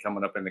I see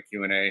coming up in the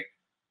Q&A.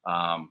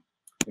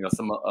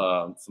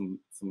 Some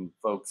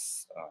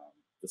folks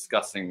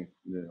discussing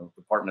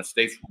Department of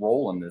State's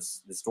role in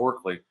this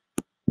historically,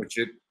 which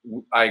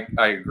I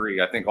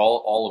agree. I think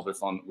all of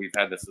us we've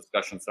had this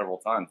discussion several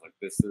times. Like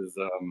this is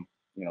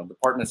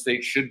Department of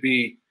State should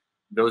be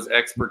those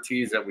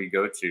expertise that we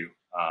go to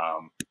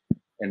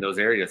in those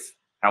areas.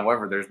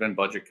 However, there's been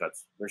budget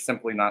cuts. They're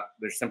simply not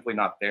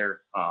there,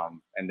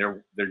 and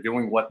they're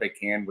doing what they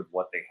can with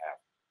what they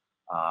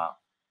have.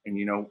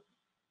 And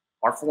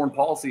our foreign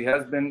policy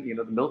has been,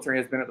 the military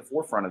has been at the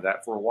forefront of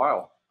that for a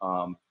while.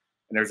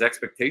 And there's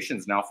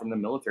expectations now from the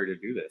military to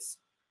do this.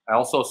 I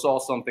also saw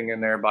something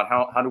in there about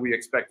how do we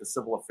expect the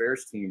civil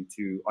affairs team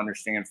to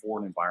understand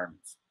foreign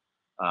environments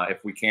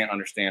if we can't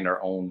understand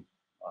our own,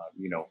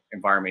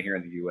 environment here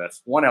in the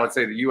U.S. One, I would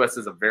say the U.S.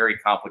 is a very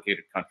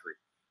complicated country.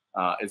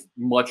 Is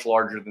much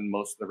larger than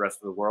most of the rest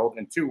of the world.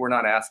 And two, we're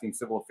not asking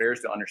civil affairs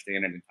to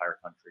understand an entire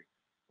country.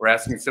 We're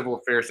asking civil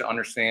affairs to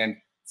understand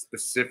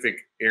specific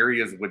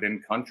areas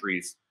within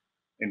countries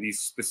and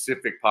these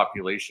specific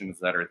populations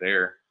that are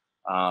there.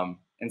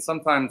 And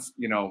sometimes,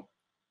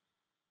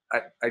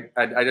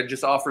 I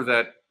just offer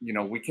that,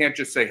 we can't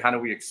just say, how do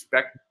we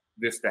expect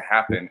this to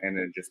happen and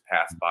then just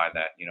pass by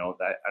that,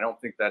 that I don't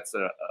think that's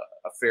a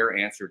fair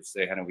answer to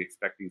say, how do we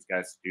expect these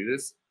guys to do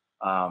this?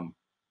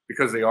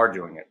 Because they are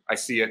doing it. I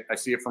see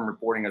it from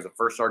reporting as a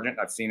first sergeant.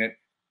 I've seen it,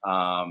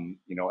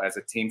 as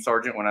a team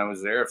sergeant when I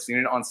was there. I've seen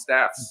it on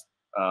staffs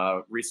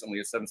recently,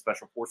 a 7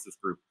 Special Forces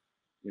group.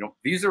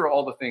 These are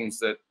all the things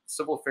that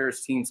civil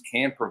affairs teams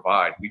can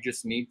provide. We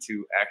just need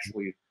to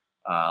actually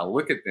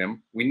look at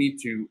them. We need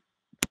to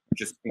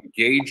just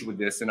engage with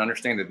this and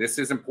understand that this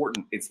is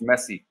important. It's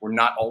messy. We're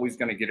not always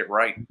going to get it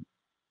right.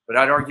 But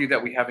I'd argue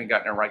that we haven't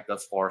gotten it right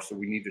thus far, so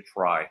we need to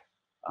try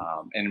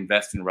and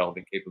invest in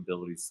relevant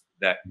capabilities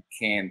that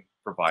can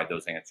provide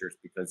those answers,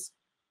 because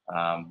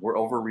we're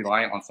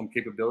over-reliant on some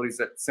capabilities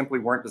that simply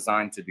weren't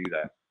designed to do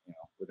that,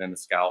 within the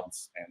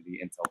scouts and the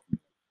intel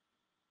community.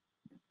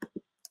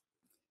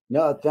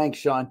 No, thanks,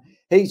 Sean.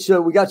 Hey, so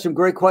we got some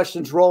great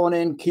questions rolling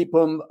in. Keep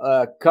them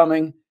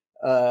coming,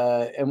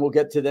 and we'll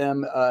get to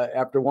them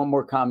after one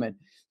more comment.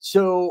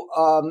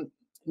 So,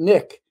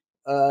 Nick,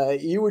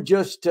 you were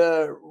just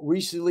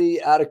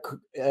recently out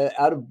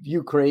of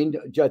Ukraine,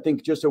 I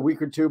think just a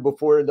week or two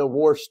before the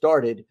war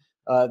started.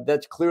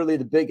 That's clearly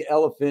the big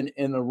elephant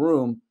in the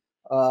room.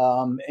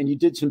 And you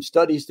did some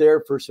studies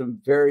there for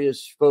some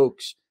various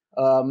folks.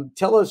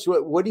 Tell us,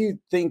 what do you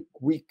think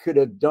we could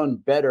have done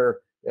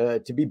better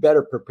to be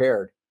better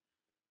prepared?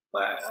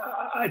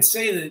 I'd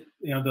say that,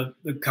 you know,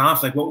 the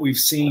conflict, what we've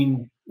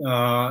seen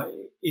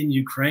in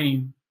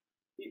Ukraine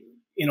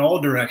in all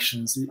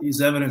directions, is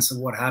evidence of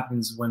what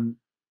happens when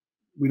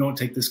we don't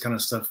take this kind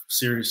of stuff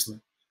seriously.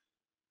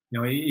 You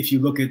know, if you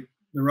look at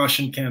the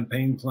Russian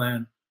campaign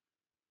plan,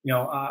 you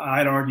know,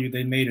 I'd argue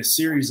they made a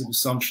series of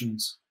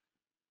assumptions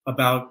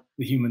about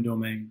the human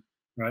domain,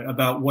 right?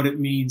 About what it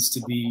means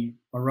to be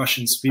a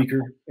Russian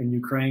speaker in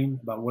Ukraine,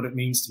 about what it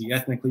means to be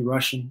ethnically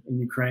Russian in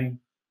Ukraine,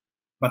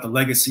 about the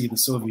legacy of the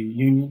Soviet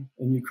Union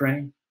in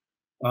Ukraine.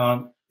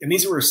 And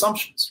these were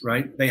assumptions,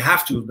 right? They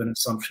have to have been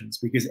assumptions,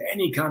 because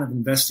any kind of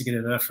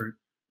investigative effort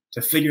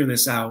to figure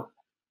this out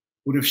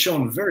would have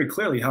shown very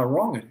clearly how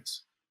wrong it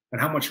is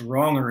and how much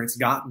wronger it's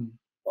gotten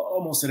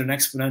almost at an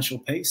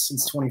exponential pace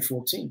since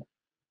 2014.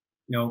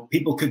 You know,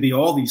 people could be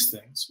all these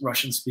things: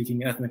 Russian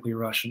speaking, ethnically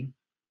Russian,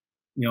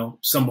 you know,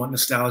 somewhat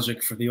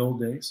nostalgic for the old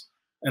days,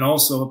 and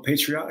also a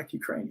patriotic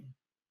Ukrainian.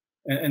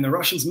 And the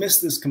Russians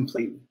missed this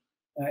completely.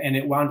 And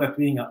it wound up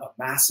being a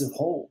massive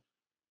hole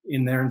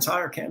in their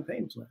entire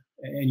campaign plan.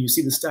 And you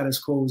see the status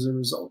quo as a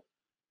result.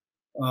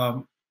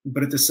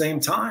 But at the same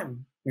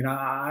time, you know,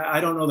 I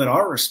don't know that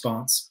our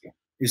response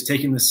is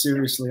taking this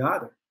seriously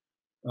either.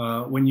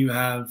 When you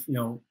have, you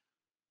know,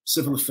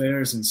 civil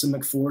affairs and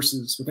civic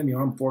forces within the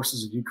armed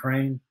forces of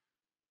Ukraine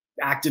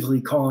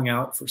actively calling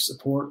out for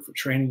support, for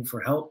training,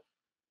 for help,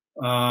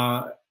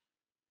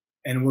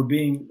 and we're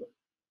being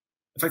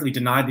effectively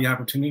denied the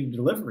opportunity to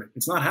deliver it.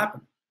 It's not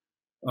happening.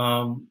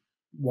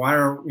 Why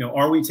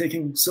are we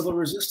taking civil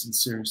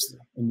resistance seriously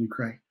in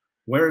Ukraine?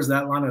 Where is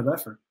that line of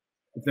effort?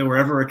 If there were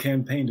ever a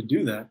campaign to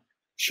do that,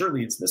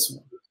 surely it's this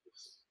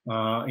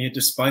one. And yet,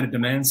 despite a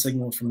demand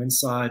signal from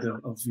inside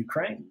of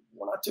Ukraine,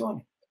 we're not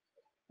doing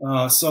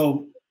it.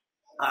 So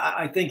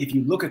I think if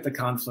you look at the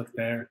conflict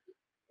there,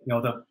 you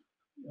know,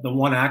 the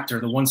one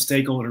actor, the one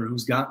stakeholder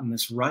who's gotten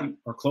this right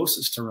or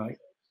closest to right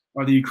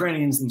are the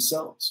Ukrainians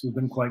themselves, who've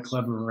been quite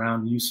clever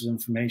around the use of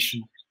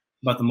information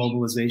about the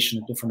mobilization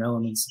of different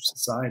elements of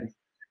society.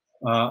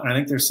 And I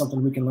think there's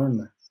something we can learn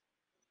there.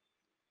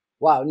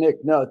 Wow,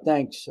 Nick, no,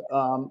 thanks.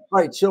 All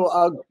right,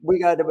 so we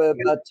got about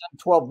 10,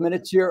 12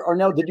 minutes here.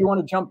 Arnel, did you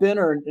want to jump in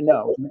or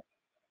no?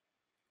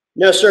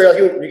 No,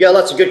 sir. You got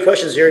lots of good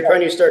questions here.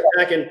 Trying to start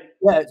tracking.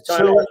 Yeah,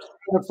 so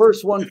the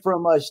first one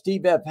from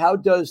Steve F. How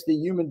does the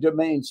human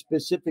domain,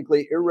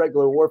 specifically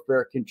irregular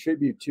warfare,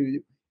 contribute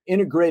to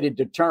integrated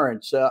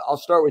deterrence? I'll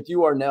start with you,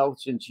 Arnel,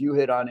 since you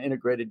hit on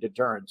integrated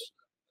deterrence.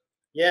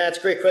 Yeah, it's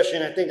a great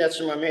question. I think that's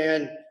from my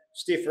man,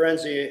 Steve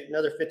Ferenzi,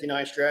 another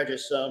 59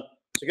 strategist.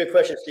 It's a good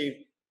question, Steve.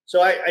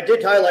 So I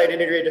did highlight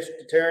integrated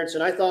deterrence,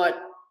 and I thought,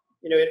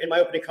 you know, in my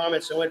opening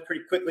comments, I went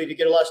pretty quickly to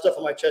get a lot of stuff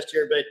on my chest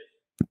here, but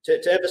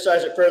to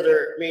emphasize it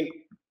further, I mean,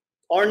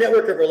 our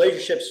network of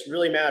relationships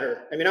really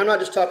matter. I mean, I'm not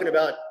just talking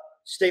about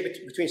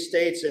between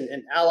states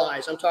and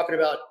allies. I'm talking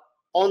about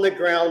on the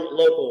ground,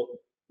 local.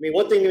 I mean,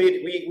 one thing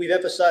we've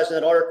emphasized in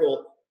that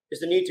article is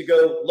the need to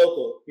go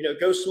local. You know,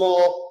 go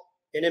small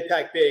and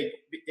impact big.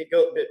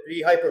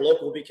 Be hyper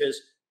local,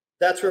 because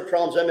that's where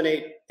problems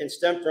emanate and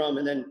stem from,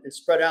 and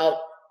spread out.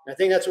 And I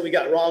think that's what we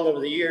got wrong over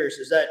the years,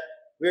 is that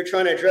we were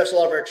trying to address a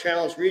lot of our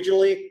challenges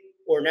regionally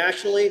or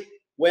nationally,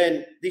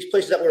 when these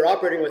places that we're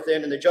operating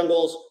within, in the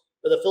jungles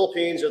of the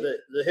Philippines or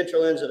the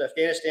hinterlands of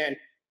Afghanistan,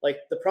 like,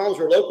 the problems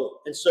were local.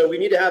 And so we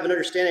need to have an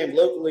understanding of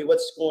locally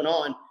what's going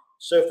on.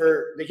 So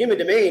for the human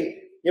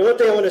domain, you know, one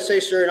thing I want to say,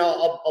 sir, and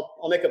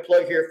I'll make a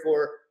plug here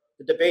for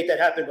the debate that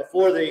happened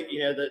before the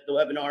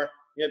webinar.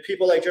 You know,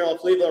 people like General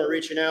Cleveland are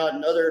reaching out,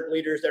 and other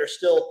leaders that are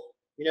still,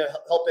 you know,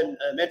 helping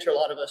mentor a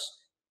lot of us.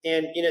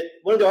 And, you know,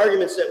 one of the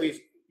arguments that we've,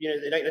 you know,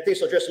 and I think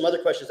this will address some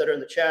other questions that are in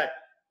the chat,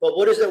 but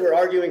what is it we're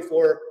arguing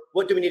for?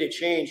 What do we need to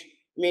change?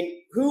 I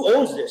mean, who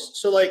owns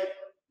this? So, like,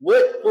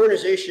 what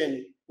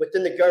organization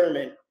within the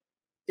government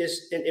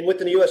is, and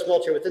within the U.S.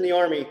 military, within the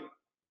Army,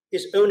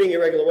 is owning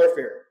irregular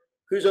warfare?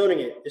 Who's owning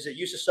it? Is it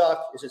USASOC?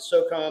 Is it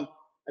SOCOM?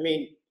 I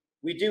mean,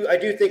 I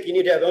do think you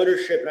need to have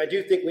ownership, and I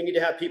do think we need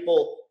to have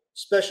people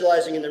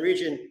specializing in the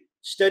region,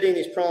 studying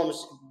these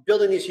problems,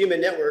 building these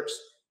human networks,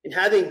 and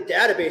having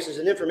databases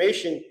and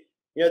information,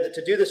 you know,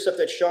 to do the stuff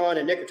that Sean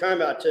and Nick are talking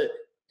about, to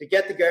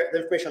get the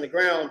information on the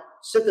ground,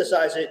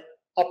 synthesize it,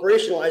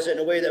 operationalize it in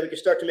a way that we can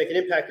start to make an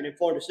impact and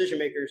inform decision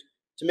makers,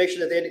 to make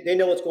sure that they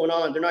know what's going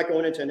on. They're not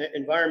going into an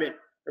environment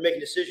or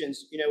making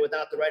decisions, you know,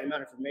 without the right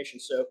amount of information.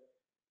 So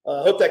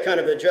I hope that kind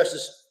of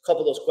addresses a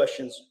couple of those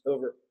questions.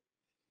 Over.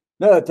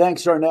 No,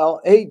 thanks, Arnel.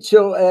 Hey,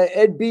 so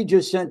Ed B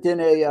just sent in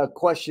a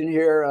question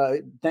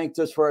here. Thanked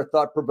us for our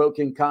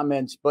thought-provoking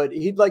comments, but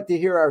he'd like to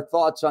hear our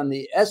thoughts on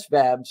the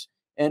SVABs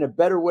and a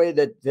better way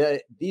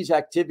that these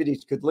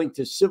activities could link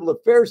to civil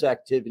affairs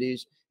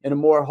activities in a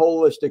more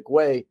holistic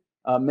way.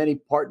 Many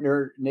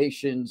partner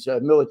nations,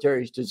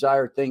 militaries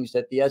desire things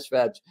that the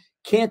SVABs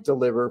can't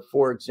deliver.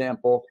 For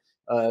example,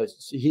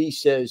 he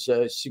says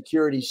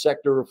security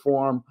sector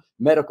reform,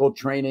 medical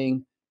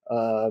training,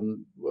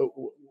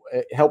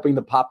 helping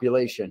the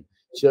population.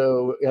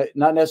 So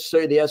not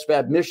necessarily the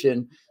SVAB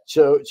mission.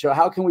 So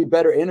how can we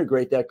better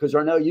integrate that? Because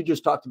Arnel, you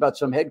just talked about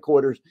some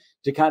headquarters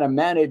to kind of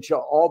manage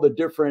all the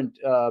different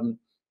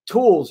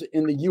tools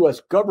in the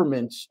U.S.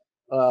 government's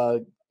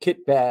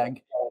kit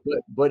bag,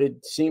 but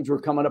it seems we're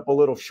coming up a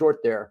little short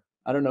there.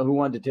 I don't know who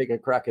wanted to take a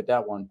crack at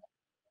that one.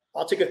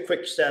 I'll take a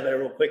quick stab at it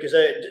real quick.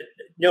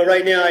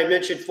 Right now I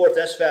mentioned 4th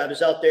SVAB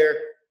is out there,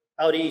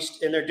 out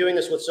east, and they're doing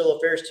this with civil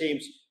affairs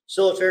teams.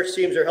 Civil affairs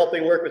teams are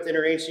helping work with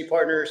interagency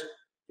partners,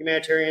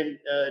 humanitarian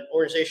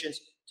organizations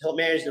to help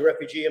manage the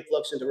refugee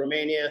influx into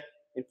Romania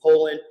and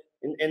Poland,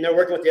 and they're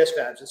working with the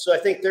SVABs. And so I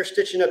think they're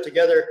stitching up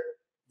together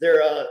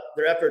their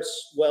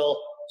efforts well.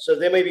 So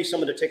they may be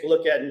someone to take a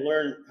look at and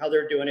learn how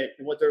they're doing it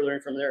and what they're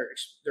learning from their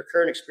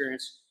current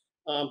experience.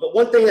 But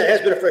one thing that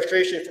has been a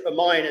frustration of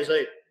mine as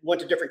I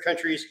went to different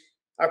countries,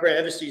 operating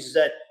embassies, is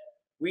that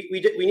we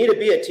need to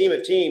be a team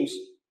of teams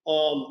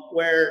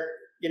where,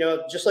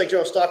 just like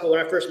General Stockel, when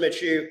I first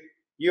met you,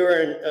 you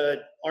were in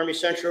Army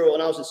Central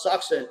and I was in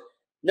Stockton.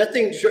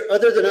 Nothing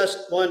other than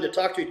us wanting to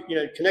talk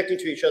to, connecting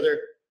to each other,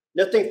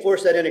 nothing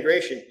forced that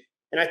integration.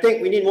 And I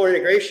think we need more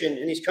integration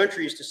in these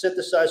countries to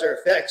synthesize our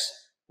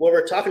effects while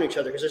we're talking to each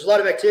other, because there's a lot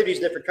of activities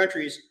in different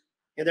countries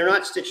and they're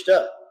not stitched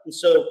up. And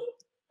so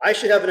I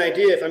should have an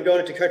idea if I'm going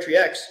into country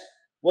X,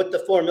 what the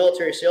foreign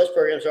military sales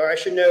programs are. I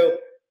should know,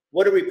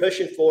 what are we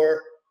pushing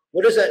for?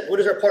 What does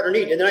our partner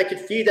need? And then I could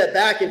feed that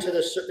back into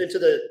a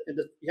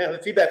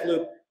feedback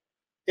loop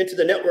into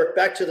the network,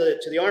 back to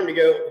the Army to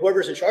go,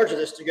 whoever's in charge of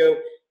this, to go,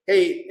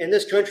 hey, in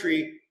this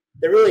country,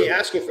 they're really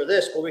asking for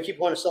this, but we keep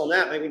wanting to sell them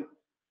that. I mean,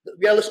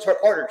 we got to listen to our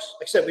partners.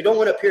 Like I said, we don't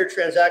want to appear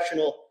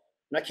transactional,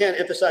 and I can't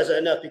emphasize that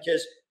enough,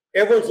 because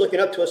everyone's looking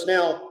up to us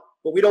now,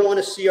 but we don't want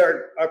to see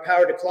our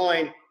power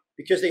decline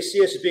because they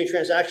see us as being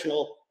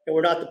transactional and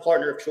we're not the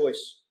partner of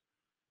choice.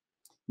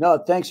 No,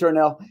 thanks,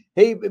 Arnel.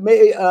 Hey,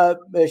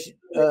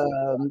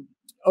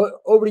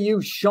 over to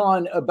you,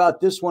 Sean, about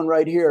this one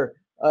right here.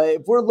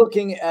 If we're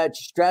looking at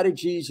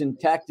strategies and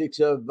tactics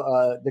of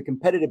the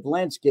competitive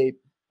landscape,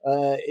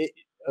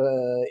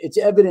 it's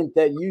evident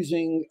that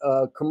using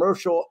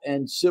commercial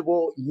and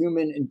civil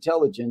human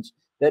intelligence,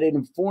 that it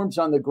informs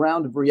on the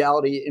ground of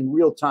reality in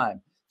real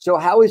time. So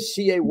how is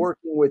CA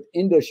working with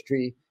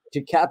industry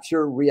to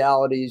capture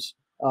realities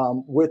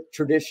with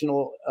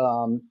traditional,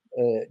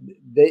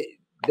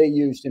 they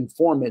used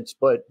informants,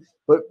 but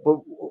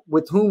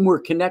with whom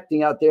we're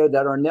connecting out there,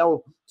 that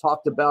Arnel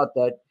talked about,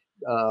 that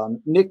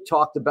Nick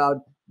talked about,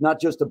 not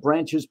just the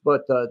branches,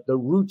 but the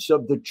roots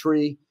of the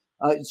tree.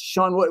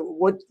 Sean,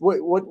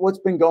 what's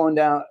been going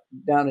down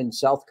in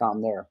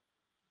Southcom there?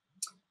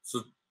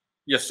 So,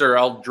 yes, sir,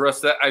 I'll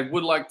address that. I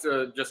would like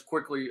to just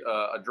quickly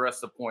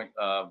address the point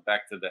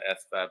back to the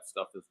SVAB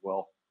stuff as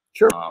well.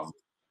 Sure.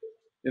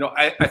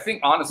 I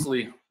think,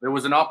 honestly, there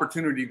was an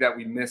opportunity that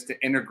we missed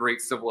to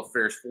integrate civil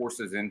affairs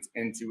forces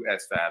into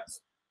SVABs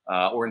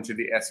or into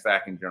the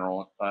SVAC in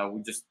general.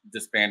 We just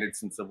disbanded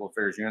some civil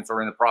affairs units,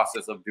 or in the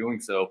process of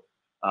doing so.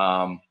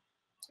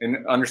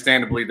 And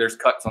understandably, there's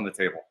cuts on the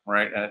table,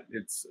 right?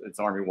 It's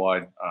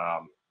Army-wide.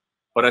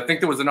 But I think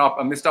there was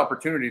a missed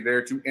opportunity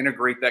there to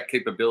integrate that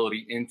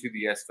capability into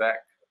the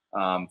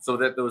SVAC, so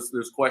that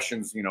those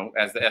questions,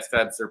 as the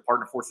SVABs, their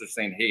partner forces are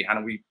saying, hey, how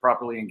do we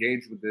properly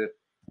engage with the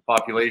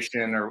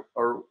population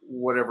or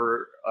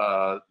whatever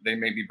they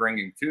may be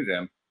bringing to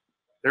them?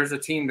 There's a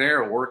team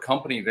there or a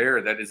company there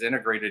that is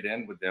integrated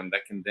in with them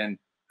that can then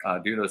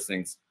do those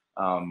things.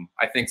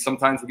 I think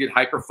sometimes we get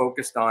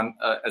hyper-focused on,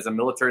 as a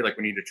military, like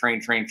we need to train,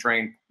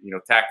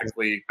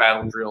 tactically,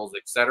 battle drills,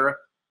 etc.,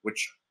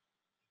 which,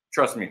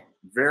 trust me,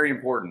 very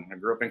important. I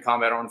grew up in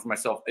combat arms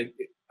myself.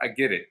 I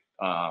get it.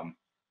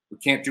 We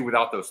can't do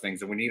without those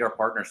things, and we need our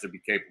partners to be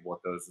capable of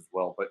those as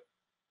well. But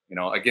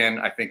again,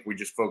 I think we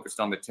just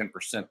focused on the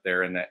 10%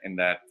 there in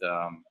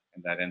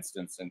that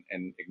instance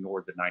and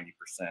ignored the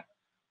 90%.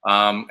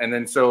 And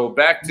then so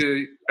back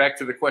to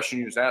the question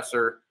you just asked,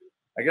 sir.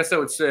 I guess I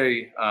would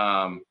say,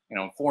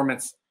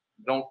 informants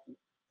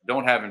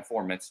don't have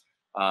informants.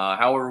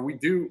 However, we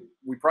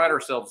pride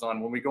ourselves on,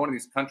 when we go into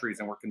these countries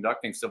and we're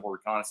conducting civil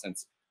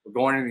reconnaissance, we're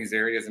going into these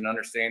areas and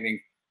understanding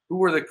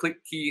who are the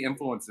key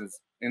influences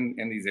in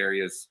these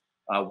areas.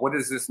 What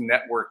is this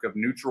network of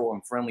neutral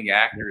and friendly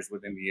actors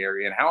within the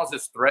area, and how is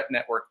this threat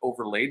network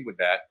overlaid with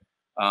that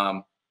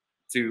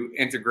to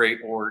integrate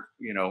or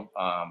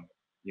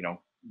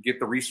get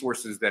the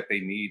resources that they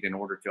need in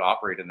order to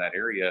operate in that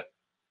area?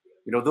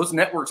 Those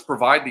networks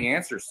provide the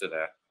answers to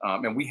that.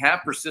 And we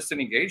have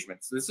persistent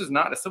engagements. This is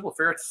not, a civil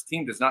affairs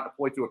team does not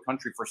deploy to a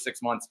country for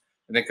 6 months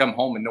and then come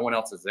home and no one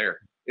else is there.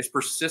 It's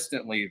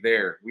persistently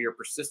there. We are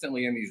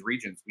persistently in these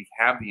regions. We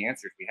have the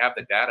answers. We have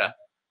the data.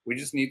 We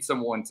just need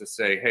someone to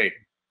say, hey,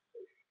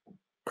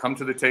 come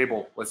to the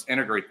table. Let's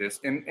integrate this.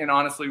 And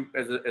honestly,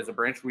 as a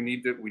branch, we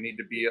need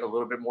to be a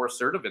little bit more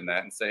assertive in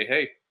that and say,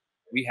 hey,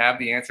 we have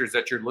the answers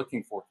that you're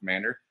looking for,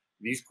 Commander.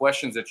 These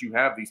questions that you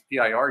have, these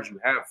PIRs you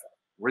have,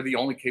 we're the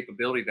only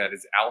capability that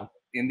is out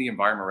in the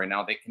environment right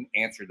now, they can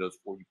answer those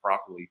for you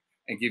properly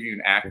and give you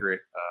an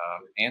accurate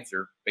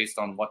answer based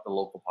on what the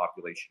local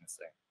population is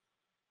saying.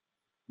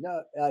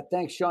 No,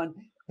 thanks, Sean.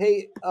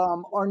 Hey,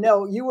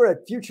 Arnel, you were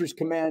at Futures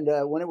Command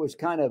when it was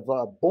kind of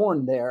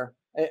born there.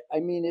 I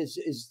mean,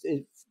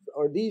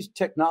 are these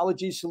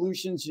technology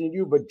solutions, and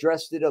you've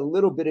addressed it a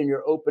little bit in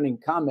your opening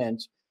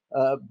comments,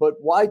 but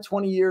why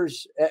 20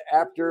 years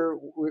after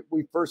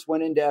we first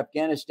went into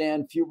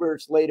Afghanistan, few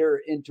years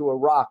later into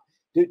Iraq,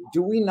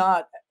 do we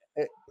not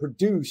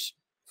produce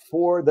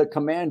for the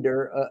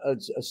commander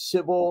a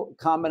civil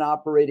common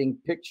operating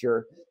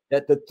picture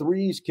that the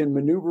threes can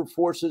maneuver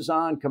forces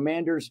on,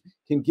 commanders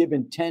can give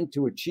intent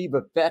to achieve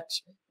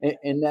effects,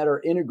 and that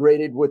are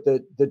integrated with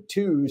the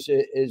twos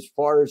as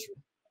far as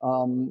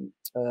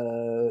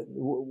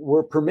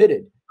were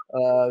permitted?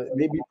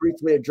 Maybe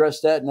briefly address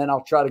that, and then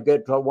I'll try to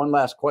get to one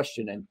last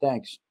question in.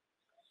 Thanks.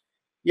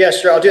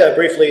 Yes, sir. I'll do that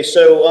briefly.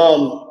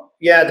 So,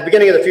 yeah, at the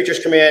beginning of the Futures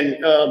Command,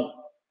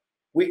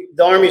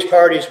 the Army's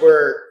priorities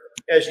were,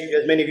 as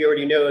many of you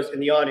already know, in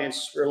the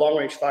audience, were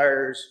long-range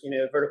fires,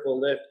 vertical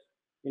lift,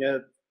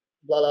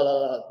 blah, blah,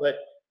 blah, blah. But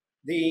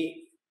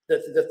the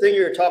thing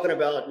you're talking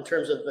about in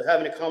terms of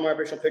having a common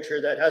operational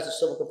picture that has a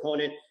civil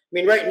component, I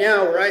mean, right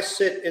now, where I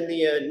sit in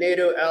the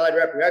NATO Allied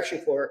Rapid Reaction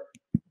Corps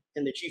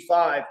in the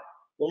G5,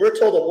 when we're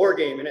told a war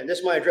game, and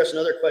this might address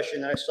another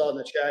question that I saw in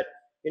the chat,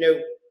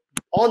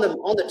 on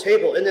the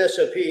table in the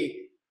SOP,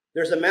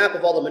 there's a map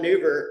of all the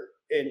maneuver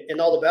and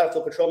all the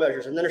battlefield control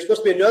measures. And then there's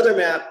supposed to be another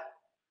map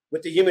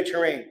with the human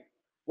terrain,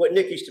 what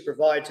Nick used to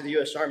provide to the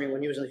U.S. Army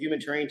when he was in the human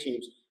terrain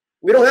teams.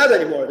 We don't have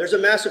that anymore. There's a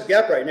massive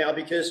gap right now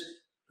because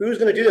who's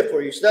going to do that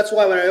for you? So that's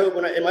why when I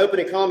in my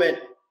opening comment,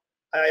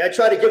 I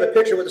try to give a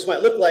picture of what this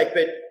might look like,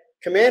 but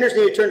commanders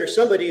need to turn to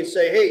somebody and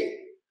say, hey,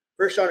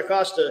 First Sergeant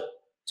Acosta,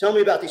 tell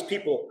me about these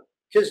people.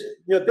 Because,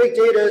 big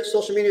data,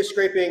 social media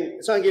scraping,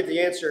 it's not going to give the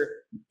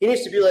answer. He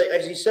needs to be like,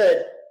 as he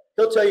said,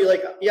 he'll tell you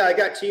like, yeah, I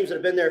got teams that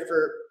have been there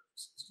for,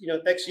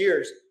 X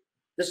years.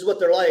 This is what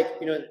they're like.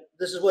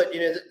 This is what,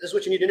 this is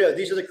what you need to know.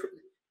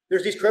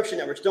 There's these corruption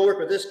networks. Don't work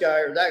with this guy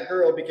or that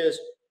girl because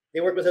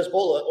they work with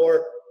Hezbollah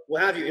or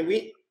what have you. And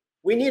we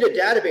need a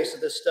database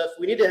of this stuff.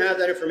 We need to have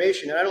that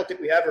information. And I don't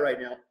think we have it right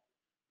now.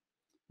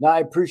 No, I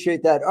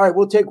appreciate that. All right,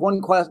 we'll take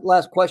one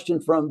last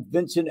question from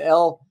Vincent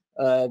L.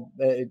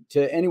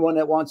 To anyone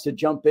that wants to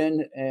jump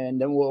in, and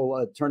then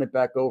we'll turn it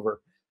back over.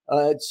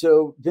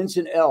 So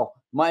Vincent L.,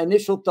 my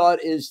initial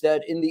thought is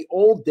that in the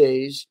old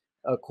days,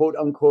 quote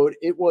unquote,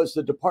 it was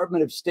the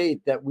Department of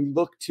State that we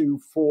looked to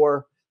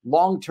for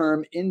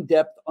long-term,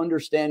 in-depth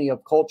understanding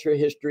of culture,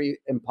 history,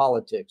 and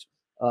politics.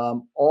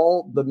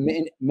 All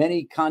the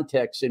many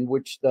contexts in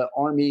which the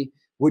Army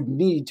would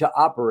need to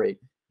operate.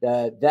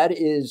 That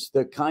is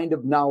the kind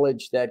of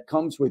knowledge that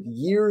comes with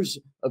years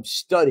of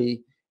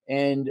study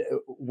and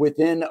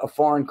within a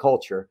foreign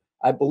culture.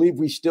 I believe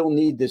we still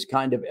need this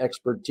kind of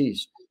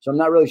expertise. So I'm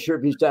not really sure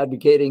if he's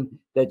advocating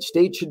that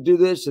states should do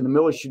this and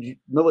the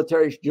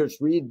military should just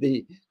read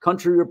the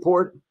country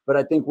report. But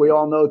I think we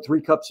all know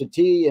 3 cups of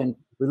tea and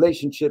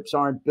relationships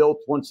aren't built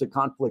once the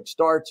conflict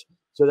starts.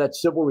 So that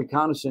civil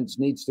reconnaissance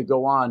needs to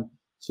go on.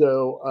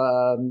 So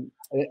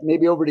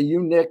maybe over to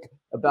you, Nick,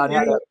 about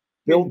how to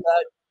build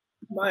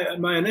that.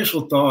 My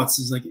initial thoughts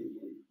is like,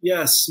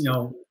 yes,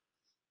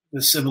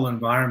 the civil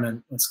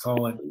environment, let's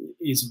call it,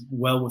 is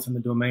well within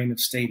the domain of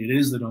state. It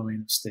is the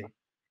domain of state.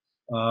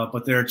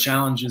 But there are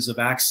challenges of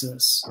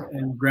access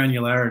and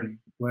granularity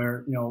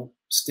where,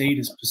 state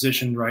is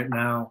positioned right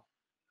now,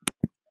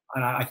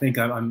 and I think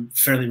I'm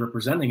fairly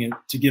representing it,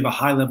 to give a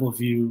high level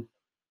view,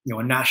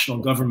 a national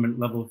government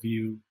level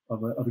view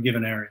of a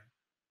given area.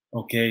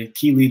 Okay,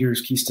 key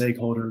leaders, key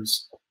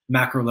stakeholders,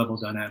 macro level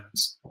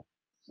dynamics.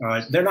 All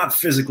right, they're not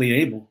physically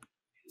able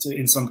to,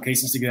 in some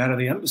cases, to get out of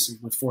the embassy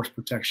with force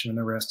protection and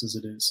arrest as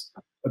it is.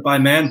 But by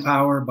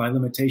manpower, by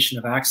limitation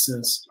of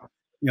access,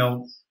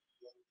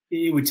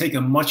 it would take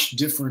a much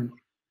different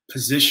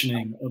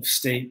positioning of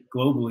state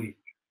globally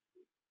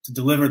to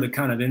deliver the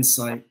kind of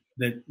insight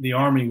that the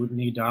Army would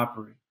need to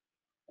operate.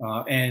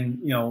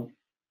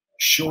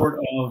 Short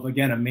of,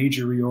 again, a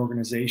major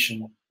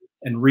reorganization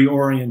and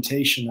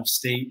reorientation of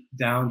state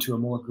down to a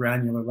more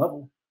granular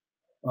level,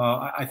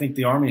 I think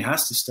the Army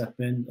has to step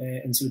in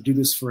and sort of do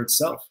this for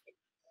itself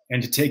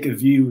and to take a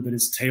view that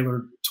is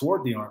tailored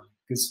toward the Army.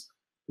 Because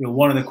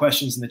one of the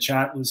questions in the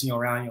chat was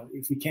around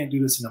if we can't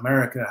do this in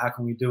America, how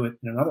can we do it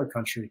in another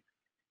country?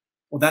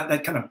 Well,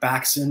 that kind of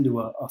backs into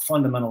a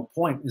fundamental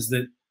point, is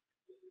that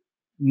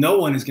no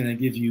one is going to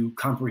give you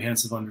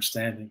comprehensive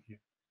understanding here.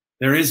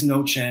 There is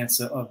no chance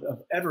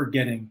of ever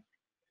getting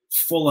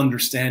full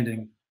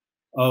understanding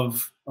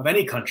of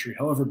any country,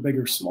 however big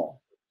or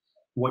small.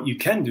 What you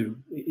can do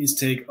is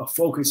take a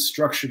focused,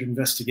 structured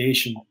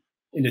investigation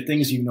into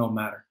things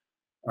matter,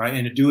 all right,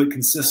 and to do it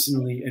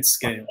consistently at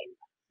scale,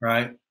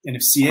 right? And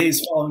if CA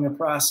is following a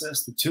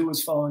process, the 2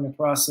 is following a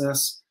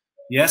process,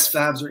 the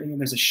SFABs are in,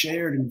 there's a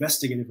shared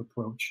investigative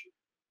approach.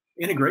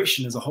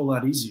 Integration is a whole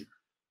lot easier.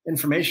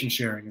 Information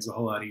sharing is a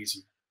whole lot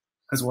easier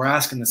because we're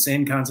asking the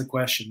same kinds of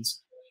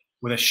questions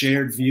with a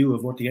shared view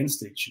of what the end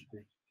state should be.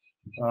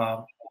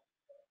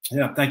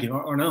 Yeah, thank you.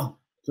 Arnel,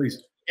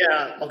 please.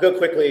 Yeah, I'll go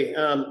quickly.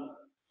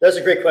 That's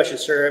a great question,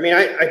 sir. I mean,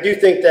 I do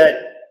think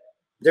that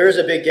there is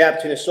a big gap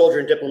between a soldier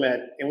and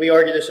diplomat, and we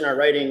argue this in our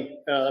writing,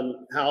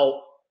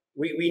 how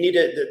we need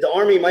to, the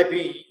Army might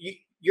be,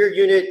 your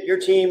unit, your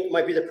team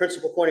might be the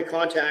principal point of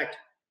contact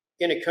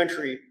in a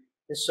country.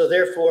 And so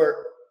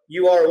therefore,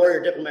 you are a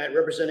warrior diplomat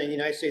representing the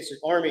United States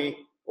Army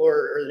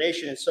or the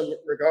nation in some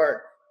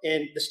regard.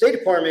 And the State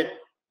Department,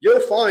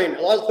 you'll find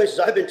a lot of the places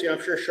I've been to,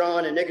 I'm sure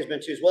Sean and Nick has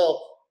been to as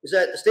well, is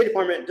that the State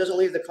Department doesn't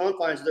leave the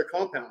confines of their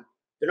compound.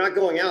 They're not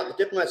going out.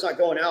 The diplomat's not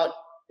going out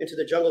into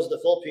the jungles of the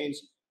Philippines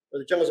or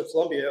the jungles of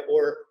Colombia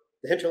or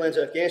the hinterlands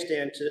of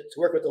Afghanistan to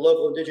work with the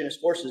local indigenous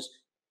forces.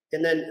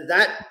 And then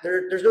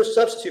there's no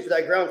substitute for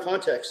that ground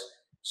context.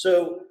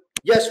 So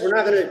yes, we're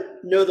not going to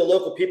know the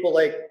local people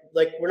like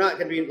we're not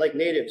going to be like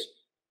natives,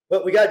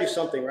 but we got to do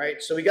something,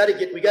 right? So we got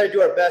to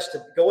do our best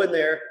to go in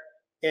there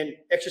and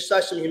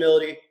exercise some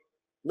humility,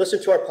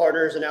 listen to our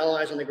partners and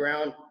allies on the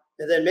ground,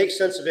 and then make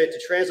sense of it to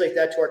translate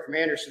that to our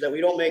commanders so that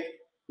we don't make,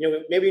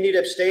 maybe we need to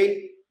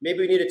abstain, maybe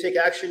we need to take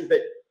action,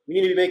 but we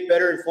need to make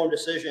better informed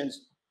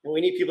decisions. And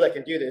we need people that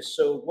can do this.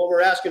 So what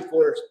we're asking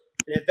for is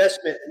an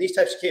investment in these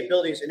types of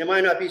capabilities. And it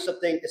might not be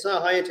something, it's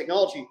not high-end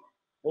technology,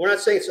 but we're not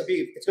saying it's going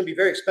to be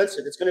very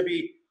expensive. It's going to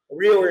be a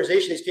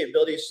reorganization of these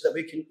capabilities so that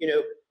we can,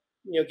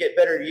 get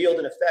better yield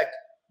and effect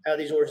out of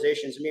these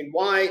organizations. I mean,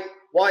 why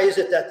is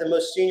it that the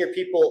most senior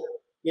people,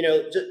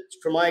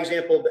 just for my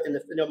example, in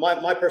the,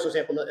 my personal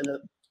example in the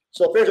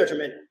Civil Affairs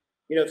Regiment,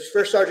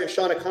 First Sergeant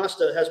Sean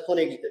Acosta has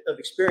plenty of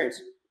experience,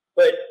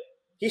 but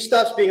he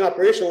stops being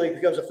operational when he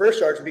becomes a first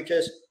sergeant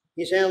because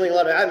he's handling a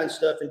lot of admin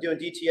stuff and doing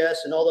DTS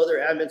and all the other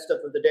admin stuff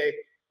of the day.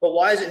 But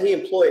why isn't he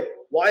employed?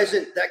 Why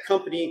isn't that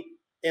company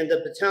and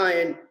the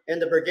battalion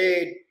and the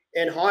brigade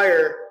and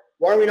higher,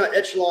 why are we not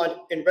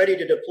echelon and ready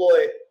to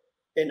deploy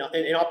and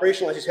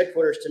operationalize these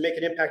headquarters to make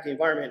an impact on the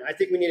environment? I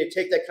think we need to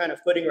take that kind of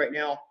footing right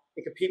now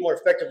and compete more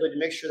effectively to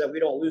make sure that we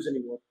don't lose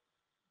anymore.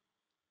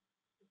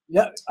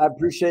 Yeah, I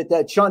appreciate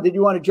that. Sean, did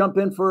you want to jump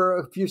in for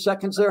a few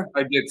seconds there?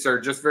 I did, sir.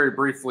 Just very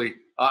briefly.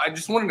 I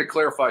just wanted to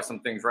clarify some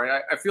things,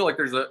 right? I feel like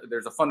there's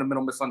a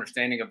fundamental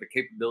misunderstanding of the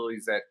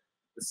capabilities that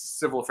the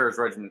Civil Affairs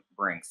Regiment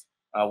brings.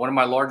 One of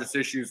my largest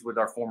issues with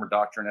our former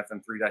doctrine,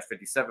 FM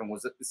 3-57,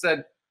 was that it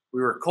said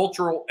we were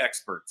cultural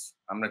experts.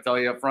 I'm going to tell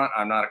you up front,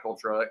 I'm not a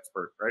cultural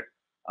expert,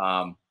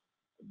 right?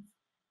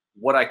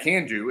 What I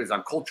can do is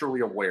I'm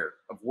culturally aware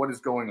of what is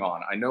going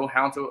on. I know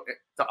how to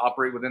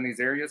operate within these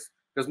areas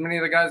because many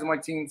of the guys in my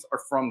teams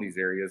are from these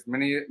areas.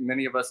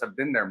 Many of us have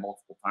been there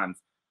multiple times.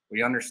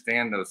 We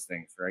understand those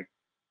things, right?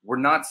 We're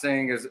not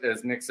saying,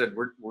 as Nick said,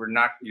 you're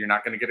not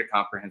going to get a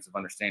comprehensive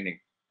understanding,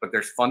 but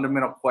there's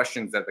fundamental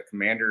questions that the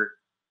commander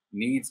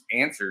needs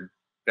answered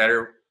that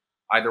are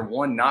either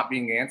one, not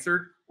being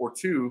answered, or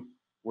two,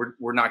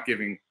 we're not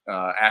giving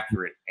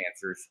accurate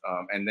answers.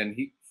 And then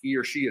he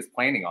or she is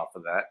planning off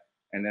of that.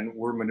 And then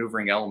we're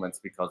maneuvering elements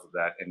because of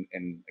that. And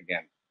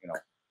again,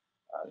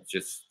 it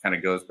just kind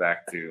of goes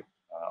back to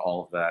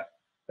all of that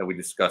we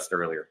discussed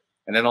earlier.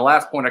 And then the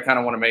last point I kind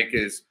of want to make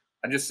is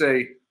I just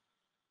say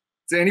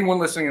to anyone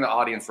listening in the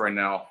audience right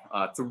now,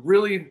 to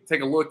really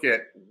take a look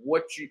at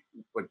what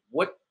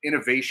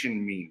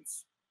innovation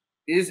means.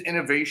 Is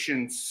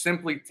innovation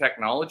simply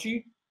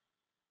technology,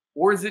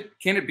 or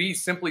can it be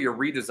simply a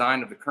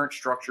redesign of the current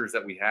structures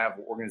that we have,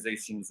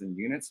 organizations and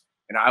units?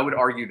 And I would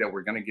argue that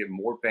we're going to get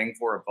more bang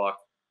for a buck,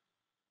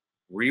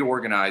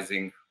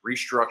 reorganizing,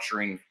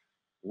 restructuring,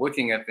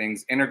 looking at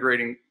things,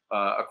 integrating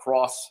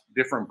across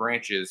different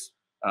branches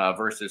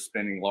versus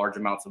spending large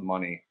amounts of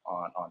money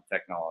on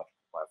technology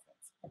platforms.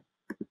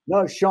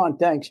 No, Sean,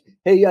 thanks.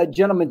 Hey,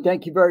 gentlemen,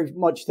 thank you very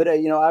much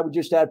today. I would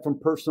just add from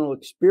personal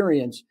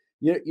experience,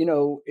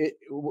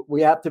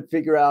 we have to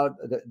figure out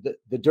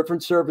the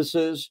different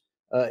services.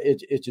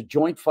 It's a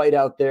joint fight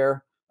out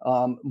there.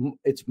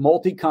 It's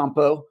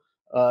multi-compo.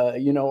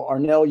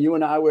 Arnel, you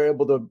and I were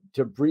able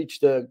to breach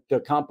the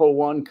Compo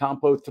 1,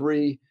 Compo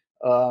 3,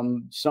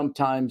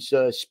 sometimes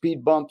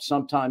speed bump,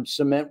 sometimes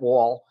cement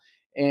wall.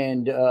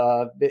 And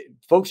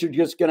folks are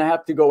just going to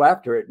have to go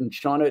after it. And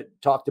Shauna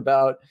talked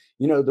about,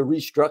 the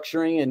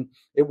restructuring. And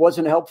it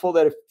wasn't helpful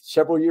that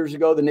several years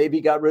ago, the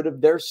Navy got rid of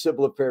their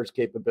civil affairs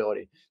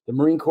capability. The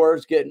Marine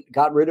Corps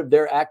got rid of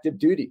their active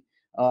duty.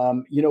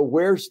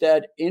 Where's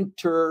that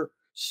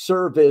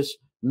inter-service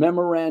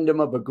memorandum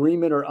of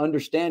agreement or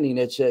understanding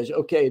that says,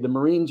 okay, the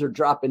Marines are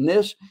dropping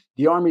this,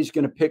 the Army's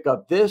going to pick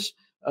up this,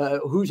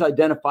 who's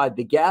identified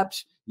the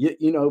gaps,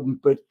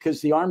 but because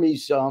the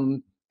Army's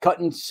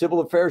cutting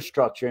civil affairs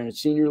structure. And a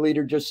senior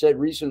leader just said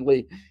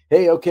recently,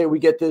 hey, okay, we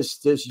get this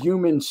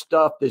human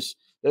stuff,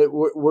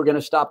 we're going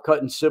to stop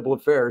cutting civil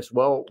affairs.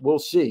 Well, we'll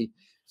see.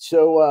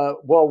 So,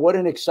 what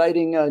an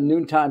exciting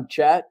noontime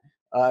chat.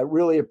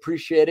 Really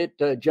appreciate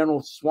it.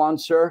 General Swan,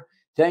 sir,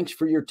 thanks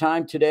for your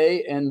time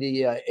today and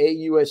the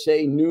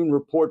AUSA Noon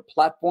Report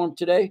platform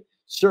today.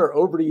 Sir,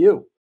 over to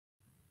you.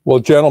 Well,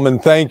 gentlemen,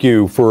 thank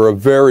you for a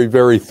very,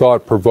 very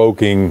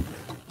thought-provoking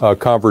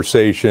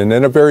conversation,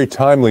 and a very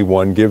timely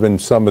one given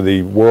some of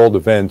the world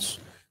events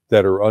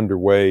that are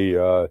underway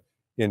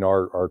in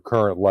our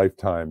current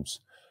lifetimes.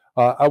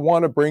 I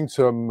want to bring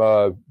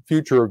some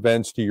future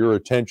events to your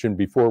attention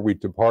before we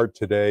depart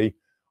today.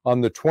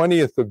 On the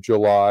 20th of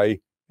July,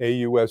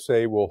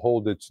 AUSA will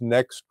hold its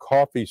next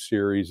coffee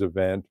series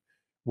event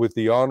with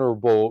the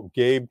Honorable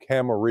Gabe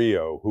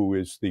Camarillo, who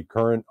is the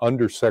current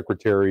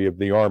Undersecretary of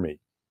the Army.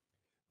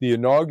 The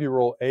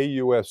inaugural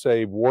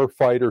AUSA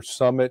Warfighter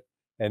Summit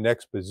and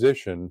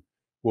Exposition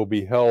will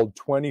be held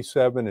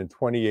 27 and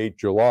 28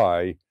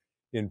 July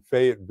in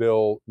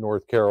Fayetteville,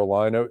 North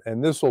Carolina,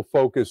 and this will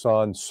focus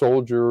on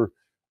soldier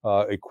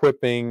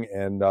equipping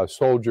and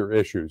soldier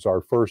issues, our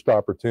first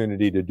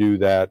opportunity to do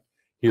that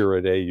here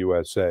at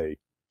AUSA.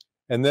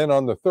 And then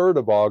on the 3rd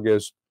of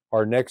August,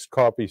 our next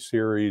coffee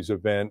series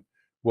event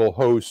will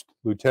host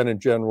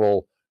Lieutenant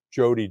General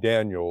Jody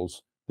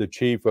Daniels, the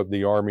Chief of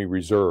the Army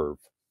Reserve.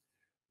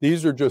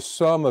 These are just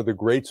some of the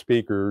great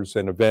speakers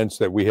and events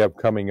that we have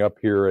coming up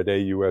here at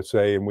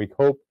AUSA, and we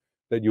hope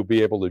that you'll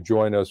be able to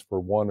join us for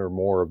one or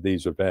more of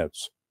these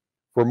events.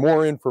 For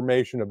more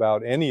information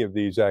about any of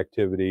these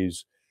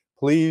activities,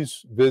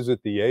 please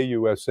visit the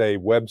AUSA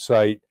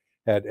website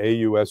at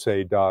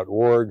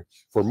ausa.org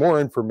for more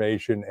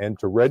information and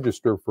to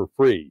register for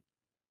free.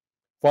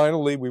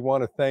 Finally, we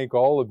want to thank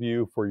all of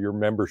you for your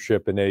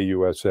membership in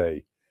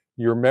AUSA.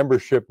 Your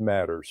membership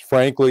matters.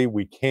 Frankly,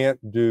 we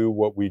can't do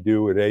what we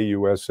do at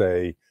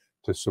AUSA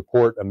to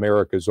support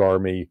America's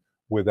Army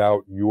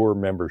without your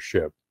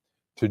membership.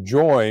 To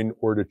join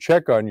or to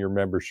check on your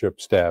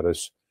membership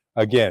status,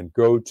 again,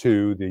 go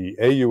to the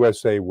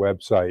AUSA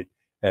website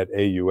at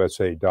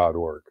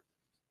ausa.org.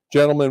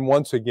 Gentlemen,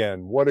 once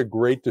again, what a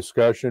great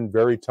discussion,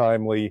 very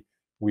timely.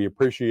 We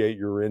appreciate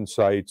your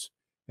insights.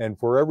 And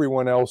for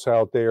everyone else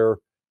out there,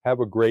 have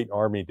a great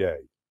Army Day.